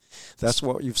 That's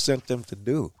what you've sent them to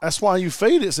do. That's why you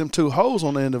feed it. It's them two holes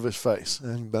on the end of his face.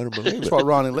 And you better believe it. That's what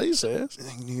Ronnie Lee says.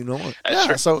 You know it.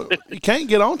 Yeah, so you can't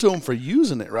get onto them for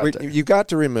using it there. You got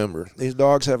to remember, these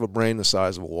dogs have a brain the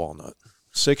size of a walnut.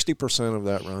 60% of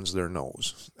that runs their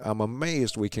nose. I'm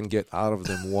amazed we can get out of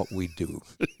them what we do.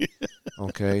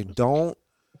 Okay? Don't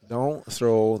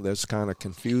throw this kind of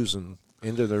confusion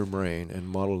into their brain and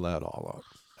muddle that all up.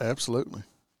 Absolutely.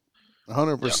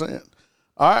 100%. Yep.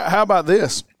 All right, how about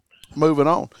this? Moving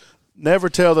on. Never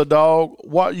tell the dog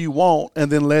what you want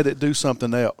and then let it do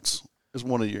something else is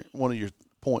one of your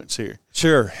points here.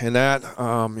 Sure. And that,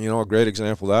 a great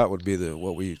example of that would be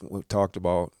what we talked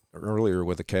about earlier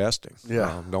with the casting.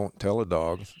 Yeah. Don't tell a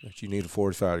dog that you need a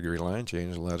 45-degree line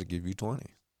change and let it give you 20.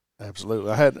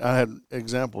 Absolutely. I had an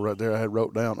example right there. I had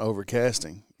wrote down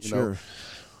overcasting. Sure.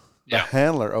 The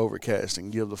handler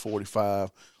overcasting, give the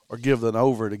 45 or give an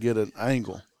over to get an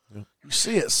angle. Yeah. You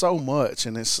see it so much,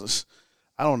 and it's just,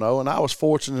 I don't know. And I was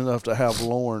fortunate enough to have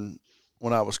Lauren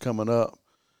when I was coming up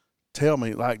tell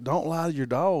me, like, don't lie to your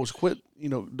dogs. Quit,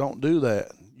 don't do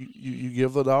that. You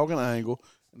give the dog an angle,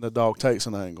 and the dog takes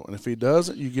an angle. And if he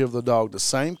doesn't, you give the dog the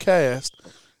same cast,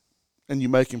 and you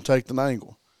make him take the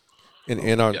angle.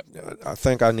 And I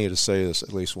think I need to say this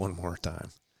at least one more time.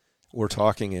 We're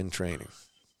talking in training.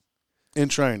 In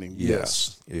training,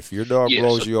 yes. If your dog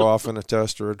blows you off in a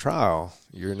test or a trial,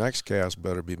 your next cast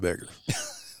better be bigger.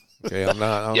 Okay, I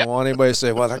don't want anybody to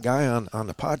say, well, that guy on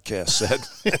the podcast said,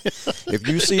 if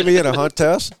you see me in a hunt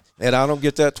test and I don't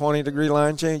get that 20-degree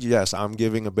line change, yes, I'm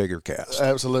giving a bigger cast.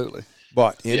 Absolutely.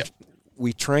 But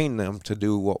we train them to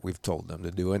do what we've told them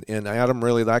to do. And Adam,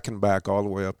 really, that can back all the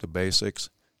way up to basics.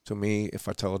 To me, if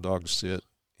I tell a dog to sit,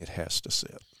 it has to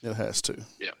sit. It has to.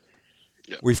 Yeah.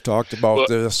 We've talked about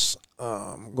this.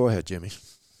 Go ahead, Jimmy.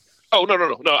 Oh,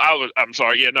 no. I'm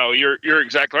sorry. Yeah, no, you're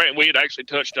exactly right. And we had actually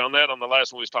touched on that on the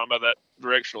last one. We was talking about that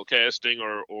directional casting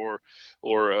or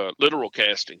literal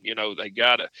casting. They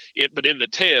got it. But in the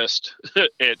test,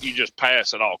 you just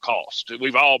pass at all costs.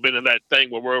 We've all been in that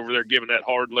thing where we're over there giving that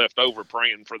hard left over,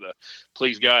 praying for the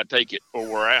please God take it or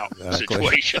we're out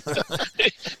situation.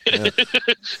 And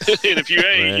if you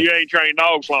ain't trained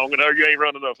dogs long enough, you ain't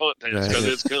running enough hunt tests because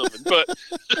it's coming. But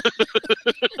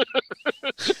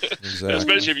exactly.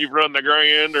 Especially if you've run the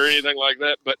grand or anything like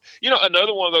that. But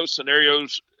another one of those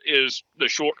scenarios is the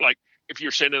short, like if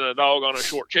you're sending a dog on a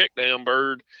short check down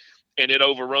bird and it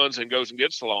overruns and goes and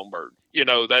gets the long bird. You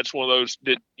know, that's one of those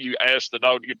that you ask the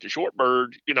dog to get the short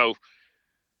bird, you know,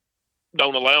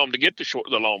 don't allow them to get the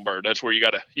long bird. That's where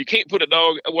you can't put a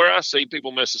dog where I see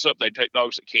people mess this up. They take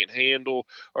dogs that can't handle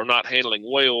or not handling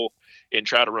well and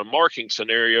try to run marking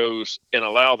scenarios and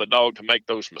allow the dog to make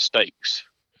those mistakes.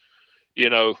 You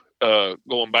know,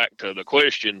 going back to the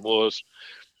question was,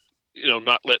 you know,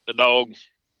 not let the dog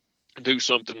do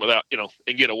something without, you know,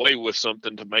 and get away with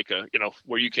something to make a, you know,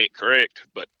 where you can't correct.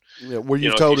 But yeah, where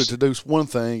you told it to do one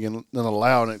thing and then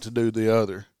allowing it to do the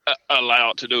other.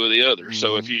 Allow it to do the other. Mm-hmm.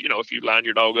 So if you line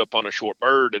your dog up on a short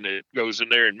bird and it goes in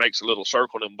there and makes a little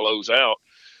circle and blows out,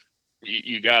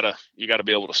 you gotta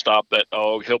be able to stop that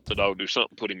dog, help the dog do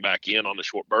something, put him back in on the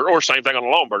short bird, or same thing on a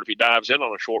long bird. If he dives in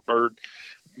on a short bird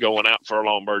going out for a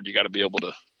long bird, you got to be able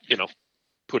to, you know,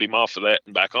 put him off of that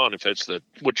and back on. If that's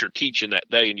what you're teaching that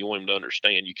day and you want him to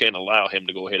understand, you can't allow him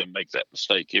to go ahead and make that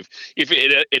mistake if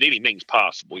it at any means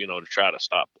possible, you know, to try to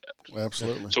stop that.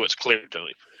 Absolutely. So it's clear to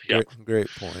him. Yeah. Great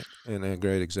point and a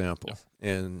great example.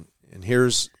 And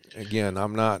here's, again,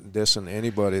 I'm not dissing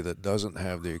anybody that doesn't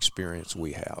have the experience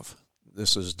we have.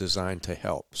 This is designed to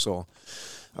help. So,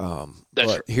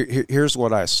 but here's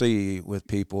what I see with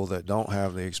people that don't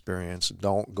have the experience,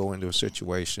 don't go into a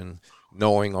situation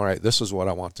knowing, all right, this is what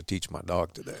I want to teach my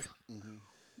dog today. Mm-hmm.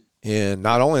 And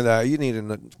not only that, you need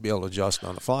to be able to adjust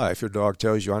on the fly. If your dog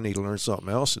tells you, I need to learn something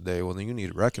else today, well, then you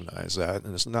need to recognize that.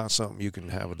 And it's not something you can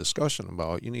have a discussion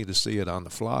about. You need to see it on the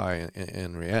fly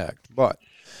and react. But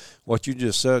what you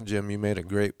just said, Jim, you made a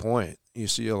great point. You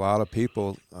see a lot of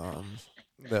people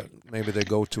that maybe they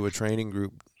go to a training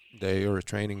group day or a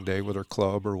training day with their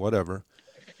club or whatever.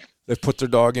 They put their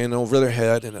dog in over their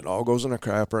head, and it all goes in a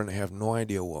crapper, and they have no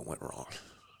idea what went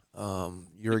wrong.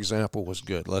 Your example was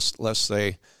good. Let's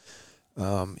say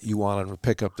you wanted to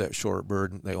pick up that short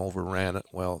bird, and they overran it.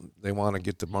 Well, they want to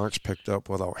get the marks picked up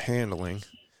without handling,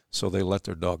 so they let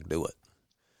their dog do it.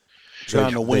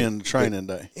 Trying to win training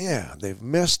day. Yeah, they've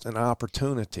missed an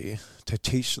opportunity to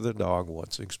teach the dog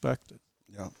what's expected.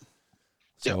 Yeah.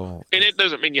 So, and it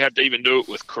doesn't mean you have to even do it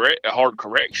with a hard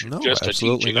correction. No, just a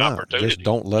teaching opportunity. Just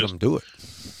don't let them do it.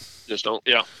 Just don't.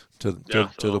 Yeah. To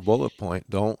the bullet point,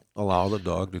 don't allow the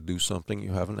dog to do something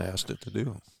you haven't asked it to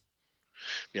do.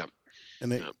 Yeah.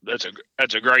 And that's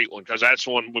a great one, because that's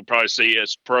one we probably see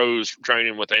as pros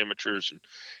training with amateurs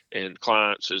and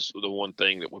clients is the one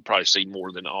thing that we probably see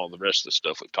more than all the rest of the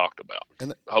stuff we've talked about.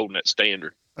 And holding that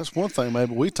standard. That's one thing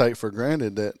maybe we take for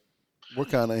granted, that we're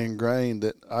kind of ingrained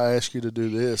that I ask you to do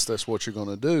this, that's what you're going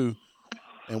to do.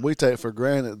 And we take for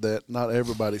granted that not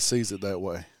everybody sees it that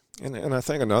way. And I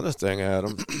think another thing,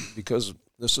 Adam, because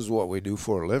this is what we do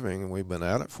for a living, and we've been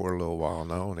at it for a little while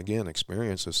now, and again,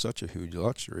 experience is such a huge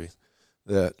luxury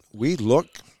that we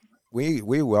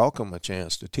welcome a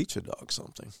chance to teach a dog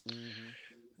something. Mm-hmm.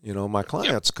 You know, my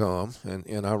clients come,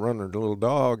 and I run their little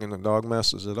dog, and the dog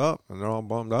messes it up, and they're all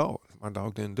bummed out. My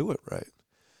dog didn't do it right.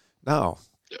 Now,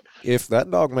 if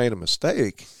that dog made a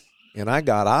mistake and I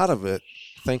got out of it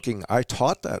thinking I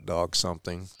taught that dog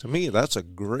something, to me that's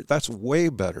way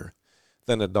better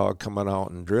than a dog coming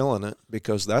out and drilling it,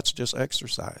 because that's just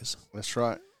exercise. That's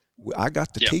right. I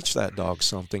got to teach that dog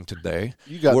something today.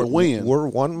 You got to win. We're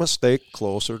one mistake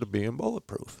closer to being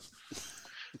bulletproof.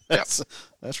 That's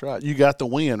right. You got the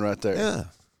win right there. Yeah.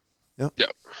 Yep.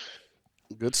 Yep.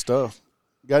 Good stuff.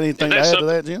 Got anything to add to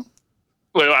that, Jim?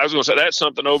 Well, I was going to say that's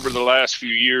something over the last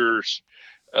few years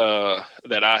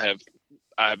that I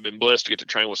have been blessed to get to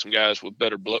train with some guys with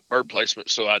better bird placement.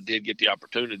 So I did get the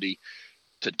opportunity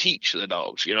to teach the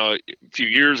dogs. You know, a few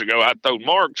years ago, I'd throw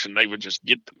marks and they would just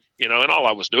get them, you know, and all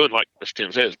I was doing, like Mr.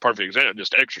 Tim said, is a perfect example,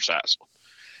 just exercise them.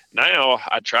 Now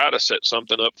I try to set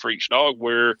something up for each dog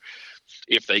where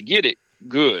if they get it,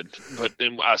 good, but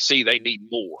then I see they need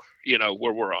more, you know,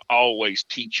 where we're always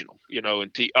teaching them, you know,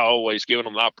 and always giving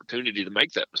them the opportunity to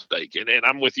make that mistake. And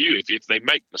I'm with you. If they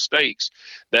make mistakes,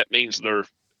 that means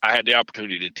I had the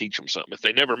opportunity to teach them something. If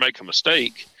they never make a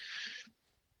mistake,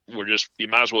 you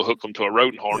might as well hook them to a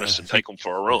rodent harness and take them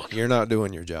for a run. You're not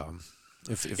doing your job.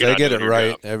 If they get it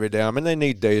right every day, I mean, they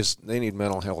need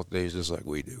mental health days just like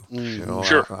we do. You know,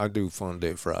 sure. I do Fun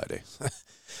Day Friday.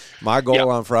 My goal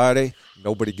on Friday,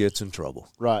 nobody gets in trouble.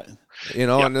 Right. You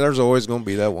know, and there's always going to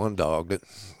be that one dog that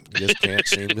just can't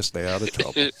seem to stay out of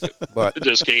trouble. But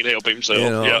just can't help himself. You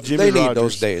know, they need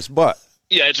those days. But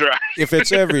yeah, that's right. If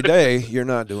it's every day, you're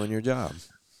not doing your job.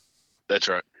 That's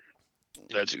right.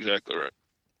 That's exactly right.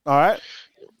 All right.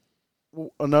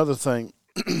 Another thing,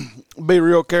 be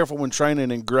real careful when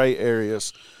training in gray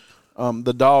areas.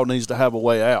 The dog needs to have a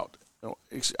way out.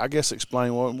 I guess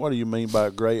explain what do you mean by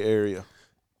a gray area?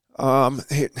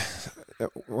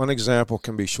 one example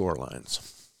can be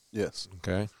shorelines. Yes.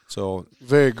 Okay. So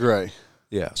very gray.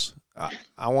 Yes.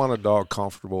 I want a dog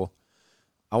comfortable.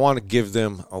 I want to give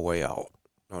them a way out.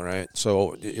 All right.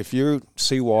 So if you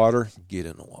see water, get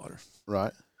in the water.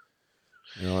 Right.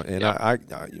 You know, and I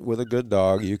with a good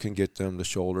dog, you can get them to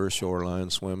shoulder a shoreline,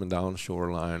 swimming down the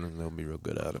shoreline, and they'll be real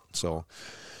good at it. So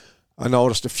I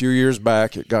noticed a few years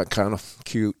back it got kind of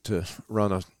cute to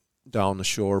run a down the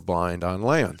shore blind on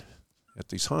land at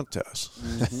these hunt tests.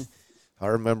 Mm-hmm. I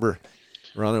remember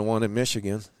running one in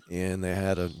Michigan, and they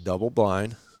had a double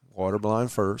blind, water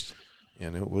blind first,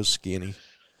 and it was skinny.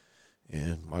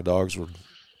 And my dogs were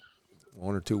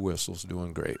 1 or 2 whistles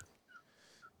doing great.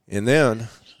 And then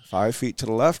 5 feet to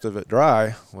the left of it,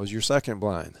 dry, was your second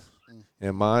blind.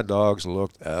 And my dogs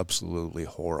looked absolutely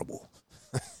horrible.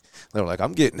 They were like,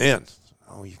 I'm getting in.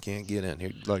 Oh, you can't get in.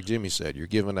 Here, like Jimmy said, you're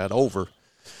giving that over.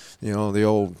 You know, the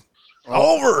old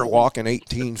over, walking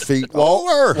 18 feet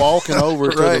over. Walking over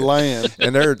to the land.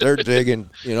 And they're digging,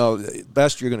 you know, the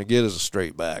best you're going to get is a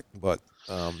straight back. But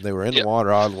they were in the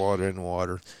water, out of the water, in the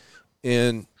water.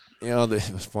 And, you know,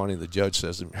 it was funny. The judge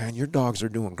says, man, your dogs are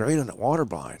doing great on the water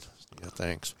blind. Yeah,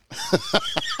 thanks.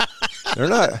 They're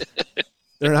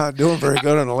not doing very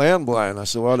good on the land blind. I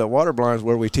said, well, the water blind is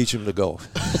where we teach them to go.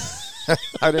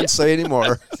 I didn't say any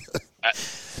more.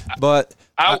 But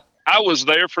I was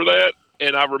there for that,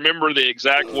 and I remember the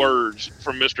exact words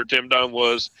from Mr. Tim Doane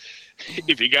was,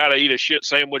 if you got to eat a shit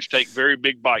sandwich, take very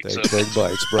big bites. Take big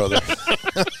bites, brother.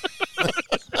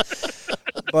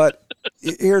 But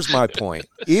here's my point.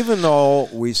 Even though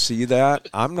we see that,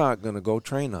 I'm not going to go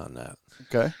train on that.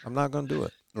 Okay. I'm not going to do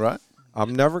it. Right.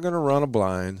 I'm never going to run a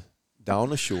blind down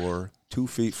the shore 2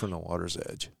 feet from the water's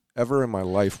edge. Ever in my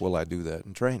life will I do that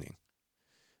in training.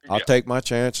 I'll take my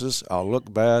chances. I'll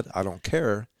look bad. I don't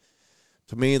care.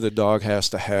 To me, the dog has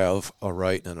to have a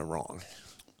right and a wrong.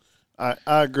 I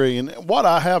agree. And what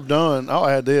I have done, I'll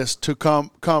add this, to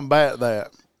combat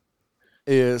that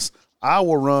is I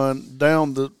will run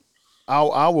down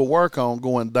I will work on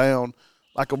going down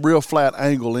like a real flat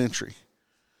angle entry.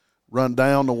 Run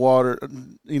down the water,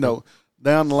 you know,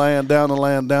 down the land,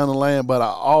 but I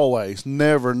always,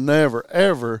 never,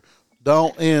 ever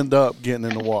don't end up getting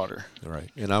in the water. Right,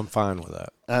 and I'm fine with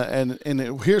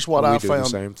that. Here's what I found. The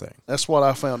same thing. That's what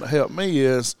I found to help me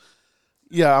is,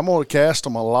 I'm going to cast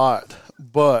them a lot,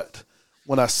 but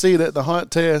when I see it at the hunt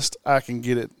test, I can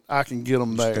get it. I can get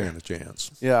them there. Stand a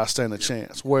chance. Yeah, I stand a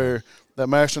chance. Where that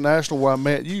Master National where I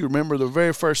met you, remember the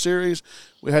very first series,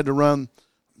 we had to run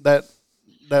that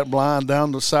blind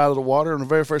down the side of the water in the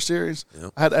very first series.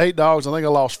 Yep. I had 8 dogs. I think I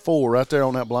lost 4 right there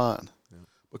on that blind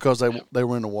because they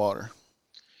were in the water.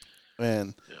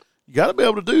 And you got to be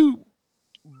able to do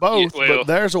both, but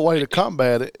there's a way to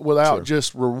combat it without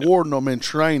just rewarding them in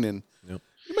training. Yep.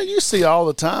 I mean, you see all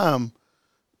the time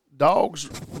dogs,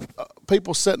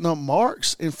 people setting up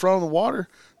marks in front of the water.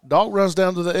 Dog runs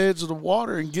down to the edge of the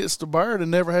water and gets the bird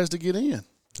and never has to get in.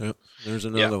 Yep, there's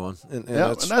another one. And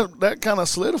that kind of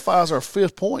solidifies our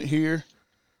 5th point here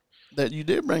that you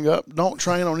did bring up. Don't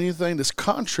train on anything that's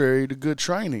contrary to good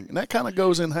training. And that kind of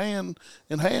goes in hand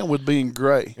with being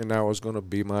gray. And that was going to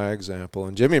be my example.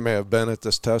 And Jimmy may have been at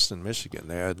this test in Michigan.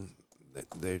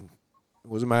 It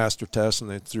was a master test,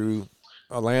 and they threw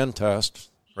a land test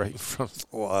right in front of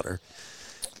the water.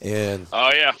 And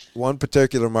one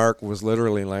particular mark was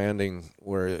literally landing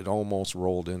where it almost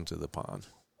rolled into the pond.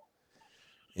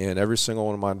 And every single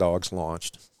one of my dogs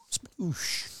launched,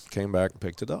 sploosh, came back and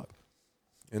picked it up.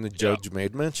 And the judge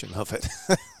made mention of it.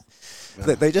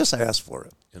 They just asked for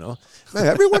it, you know. Man,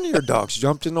 every one of your dogs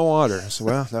jumped in the water. So,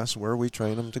 well, that's where we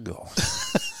train them to go.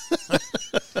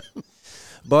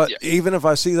 But even if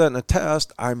I see that in a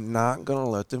test, I'm not going to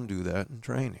let them do that in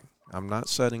training. I'm not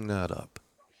setting that up.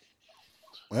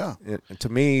 Yeah. And to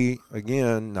me,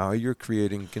 again, now you're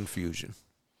creating confusion.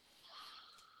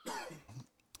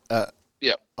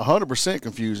 100%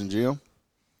 confusion, Jim.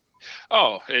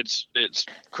 Oh, it's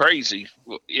crazy.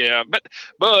 Yeah,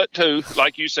 but too,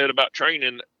 like you said about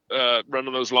training,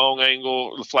 running those long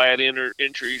angle, the flat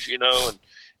entries, you know,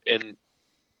 and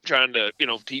trying to, you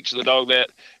know, teach the dog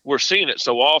that. We're seeing it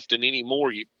so often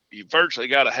anymore. You virtually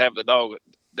got to have the dog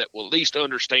that will at least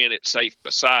understand it's safe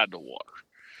beside the water.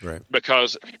 Right.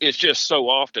 Because it's just so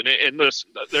often. And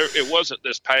listen, it wasn't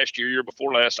this past year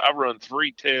before last. I've run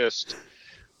 3 tests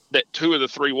that 2 of the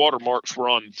 3 watermarks were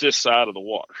on this side of the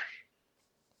water.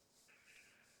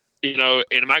 You know,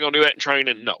 and am I going to do that in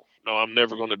training? No, I'm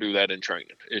never going to do that in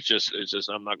training. It's just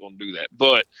I'm not going to do that.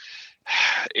 But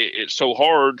it's so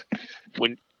hard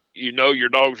when you know your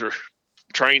dogs are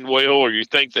trained well, or you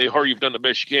think they are. You've done the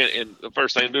best you can, and the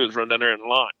first thing to do is run down there and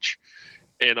launch.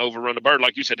 and overrun the bird.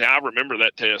 Like you said, I remember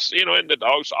that test, and the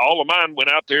dogs, all of mine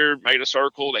went out there, made a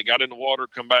circle. They got in the water,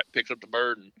 come back, picked up the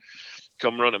bird, and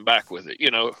come running back with it,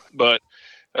 but,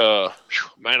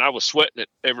 man, I was sweating it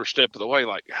every step of the way.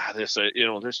 Like, this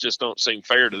just don't seem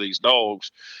fair to these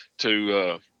dogs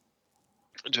to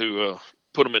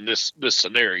put them in this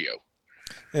scenario.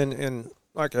 And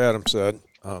like Adam said,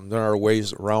 there are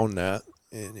ways around that.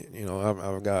 And,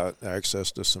 I've got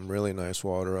access to some really nice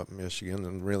water up in Michigan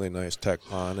and really nice tech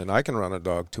pond. And I can run a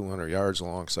dog 200 yards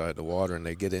alongside the water, and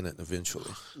they get in it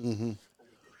eventually. Mm-hmm.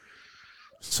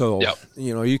 So,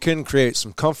 you can create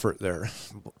some comfort there.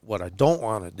 What I don't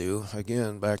want to do,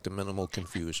 again, back to minimal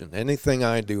confusion. Anything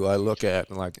I do, I look at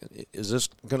and like, is this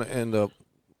going to end up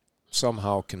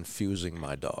somehow confusing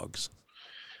my dogs?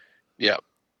 Yeah.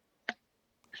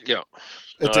 Yeah.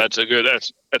 No, that's a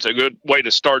good way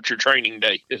to start your training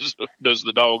day. Does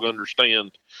the dog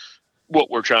understand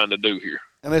what we're trying to do here?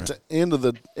 And at the end of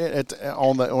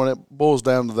when it boils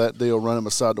down to that deal, running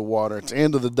beside the water, at the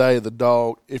end of the day, the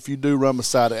dog, if you do run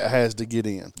beside it, it has to get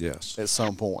in. Yes. At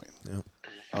some point.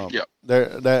 Yep.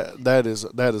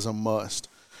 That is a must.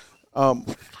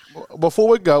 Before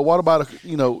we go, what about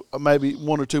maybe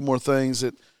one or two more things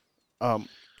that,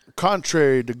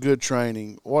 contrary to good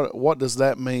training, what does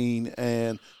that mean,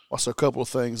 and what's a couple of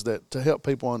things that to help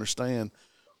people understand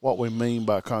what we mean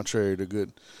by contrary to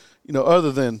good,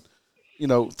 other than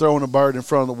throwing a bird in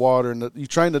front of the water, and you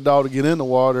train the dog to get in the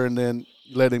water, and then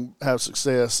you let him have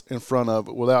success in front of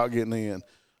it without getting in.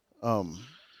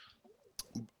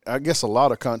 I guess a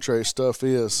lot of contrary stuff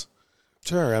is.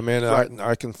 Sure. I mean, right.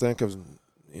 I can think of,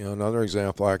 another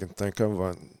example I can think of.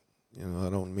 I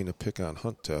don't mean to pick on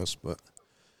hunt tests, but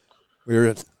we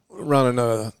were running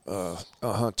a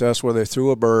hunt test where they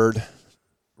threw a bird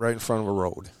right in front of a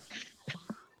road.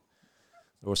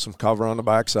 There was some cover on the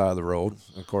backside of the road.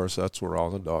 Of course, that's where all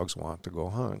the dogs want to go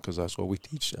hunt because that's what we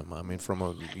teach them. I mean,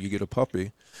 you get a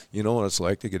puppy, you know what it's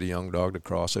like to get a young dog to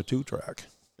cross a 2-track.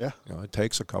 Yeah. It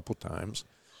takes a couple times.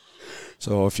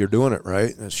 So if you're doing it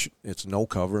right, it's no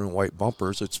cover and white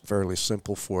bumpers, it's fairly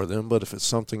simple for them. But if it's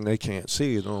something they can't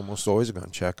see, they're almost always going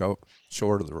to check out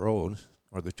short of the road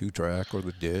or the 2-track or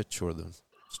the ditch or the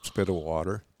spit of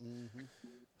water.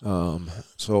 Mm-hmm.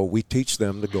 So we teach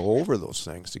them to go over those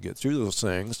things, to get through those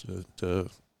things, to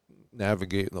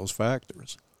navigate those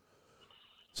factors.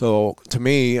 So to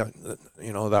me,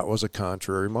 that was a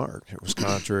contrary mark. It was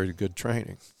contrary to good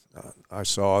training. I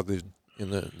saw the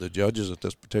judges at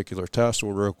this particular test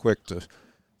were real quick to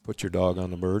put your dog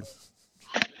on the bird.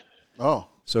 Oh.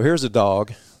 So here's a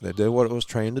dog that did what it was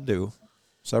trained to do.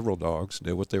 Several dogs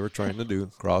did what they were trained to do,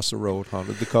 cross the road,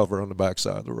 hunted the cover on the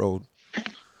backside of the road.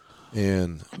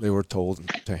 And they were told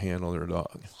to handle their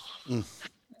dog. Mm.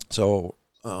 So,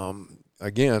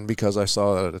 again, because I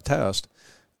saw that at a test,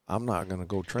 I'm not going to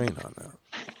go train on that.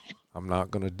 I'm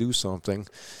not going to do something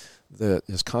that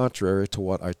is contrary to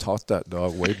what I taught that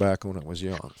dog way back when it was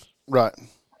young. Right. And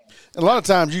a lot of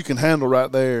times you can handle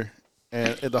right there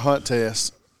at the hunt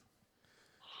test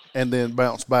and then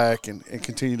bounce back and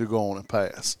continue to go on and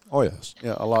pass. Oh, yes.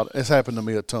 Yeah, it's happened to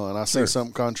me a ton. I see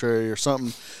something contrary or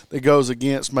something that goes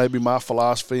against maybe my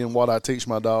philosophy and what I teach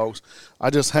my dogs. I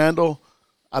just handle.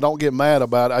 I don't get mad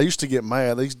about it. I used to get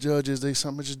mad. These judges,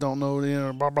 some just don't know,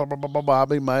 blah, blah, blah, blah, blah, blah. I'd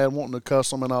be mad wanting to cuss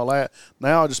them and all that.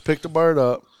 Now I just pick the bird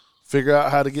up, figure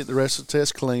out how to get the rest of the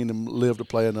test clean, and live to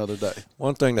play another day.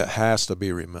 One thing that has to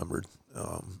be remembered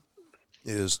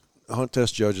is hunt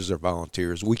test judges are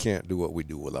volunteers. We can't do what we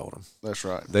do without them. That's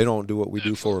right. They don't do what we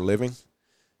do for a living.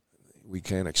 We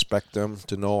can't expect them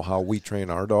to know how we train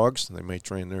our dogs. They may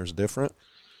train theirs different.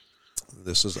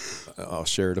 This is a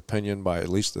shared opinion by at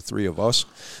least the three of us.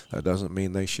 That doesn't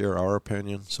mean they share our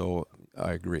opinion, so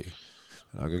I agree.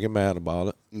 I'm not going to get mad about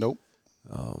it. Nope.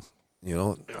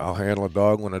 I'll handle a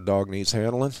dog when a dog needs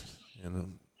handling,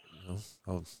 and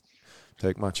I'll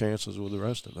take my chances with the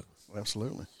rest of it.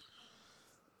 Absolutely.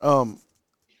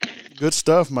 Good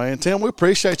stuff, man. Tim, we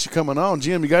appreciate you coming on.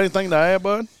 Jim, you got anything to add,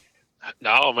 bud?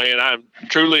 No, man, I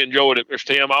truly enjoyed it, Mr.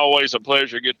 Tim. Always a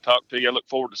pleasure to get to talk to you. I look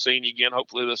forward to seeing you again,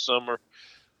 hopefully this summer.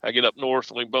 I get up north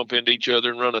and we bump into each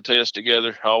other and run a test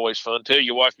together. Always fun. Tell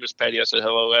your wife, Miss Patty, I said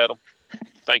hello, Adam.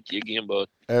 Thank you again, bud.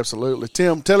 Absolutely.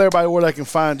 Tim, tell everybody where they can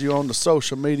find you on the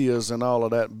social medias and all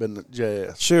of that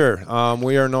jazz. Sure.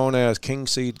 We are known as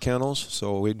Kingseed Kennels,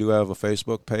 so we do have a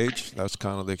Facebook page. That's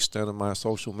kind of the extent of my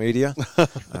social media.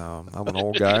 I'm an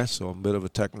old guy, so I'm a bit of a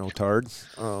techno-tard.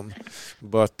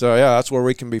 But that's where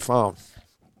we can be found.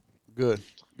 Good.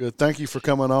 Thank you for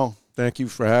coming on. Thank you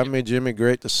for having me, Jimmy.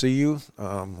 Great to see you.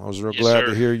 I was real glad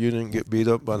to hear you didn't get beat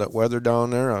up by that weather down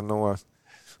there. I know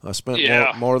I spent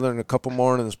more than a couple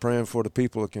mornings praying for the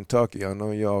people of Kentucky. I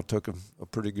know y'all took a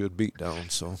pretty good beat down.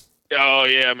 So. Oh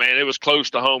yeah, man, it was close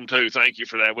to home too. Thank you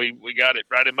for that. We got it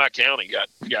right in my county. Got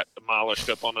demolished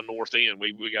up on the north end.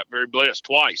 We got very blessed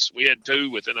twice. We had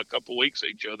two within a couple of weeks of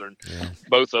each other, and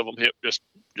both of them hit just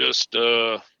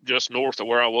north of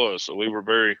where I was. So we were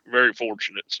very, very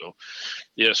fortunate. So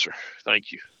yes, sir.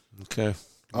 Thank you. Okay.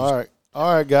 All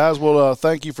right, guys. Well,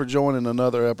 thank you for joining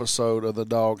another episode of the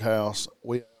Doghouse.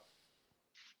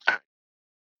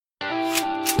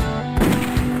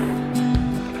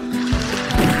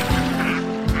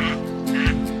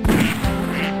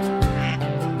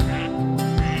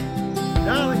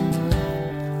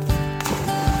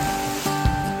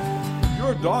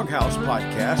 Your Doghouse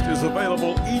podcast is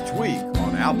available each week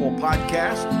on Apple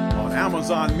Podcasts, on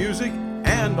Amazon Music,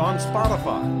 and on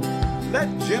Spotify. Let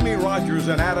Jimmy Rogers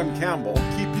and Adam Campbell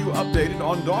keep you updated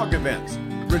on dog events,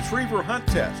 retriever hunt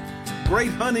tests,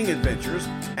 great hunting adventures,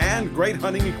 and great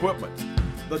hunting equipment.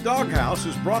 The Doghouse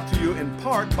is brought to you in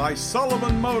part by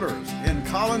Sullivan Motors in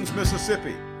Collins,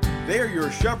 Mississippi. They're your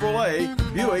Chevrolet,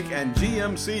 Buick, and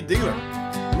GMC dealer.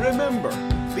 Remember,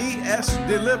 BS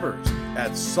delivers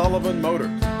at Sullivan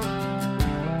Motors.